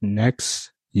us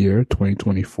next year,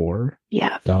 2024.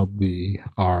 Yeah. That'll be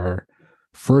our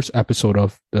first episode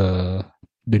of the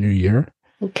new year.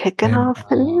 Kicking off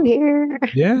the new year.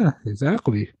 Yeah,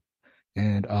 exactly.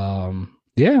 And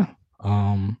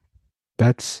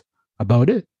that's about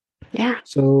it. Yeah.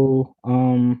 So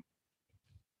I'm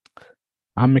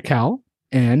Mikal,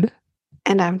 and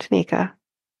I'm Tanika.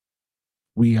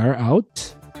 We are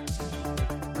out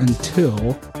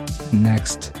until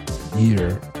next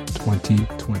year,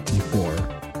 2024.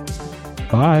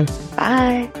 Bye.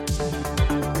 Bye.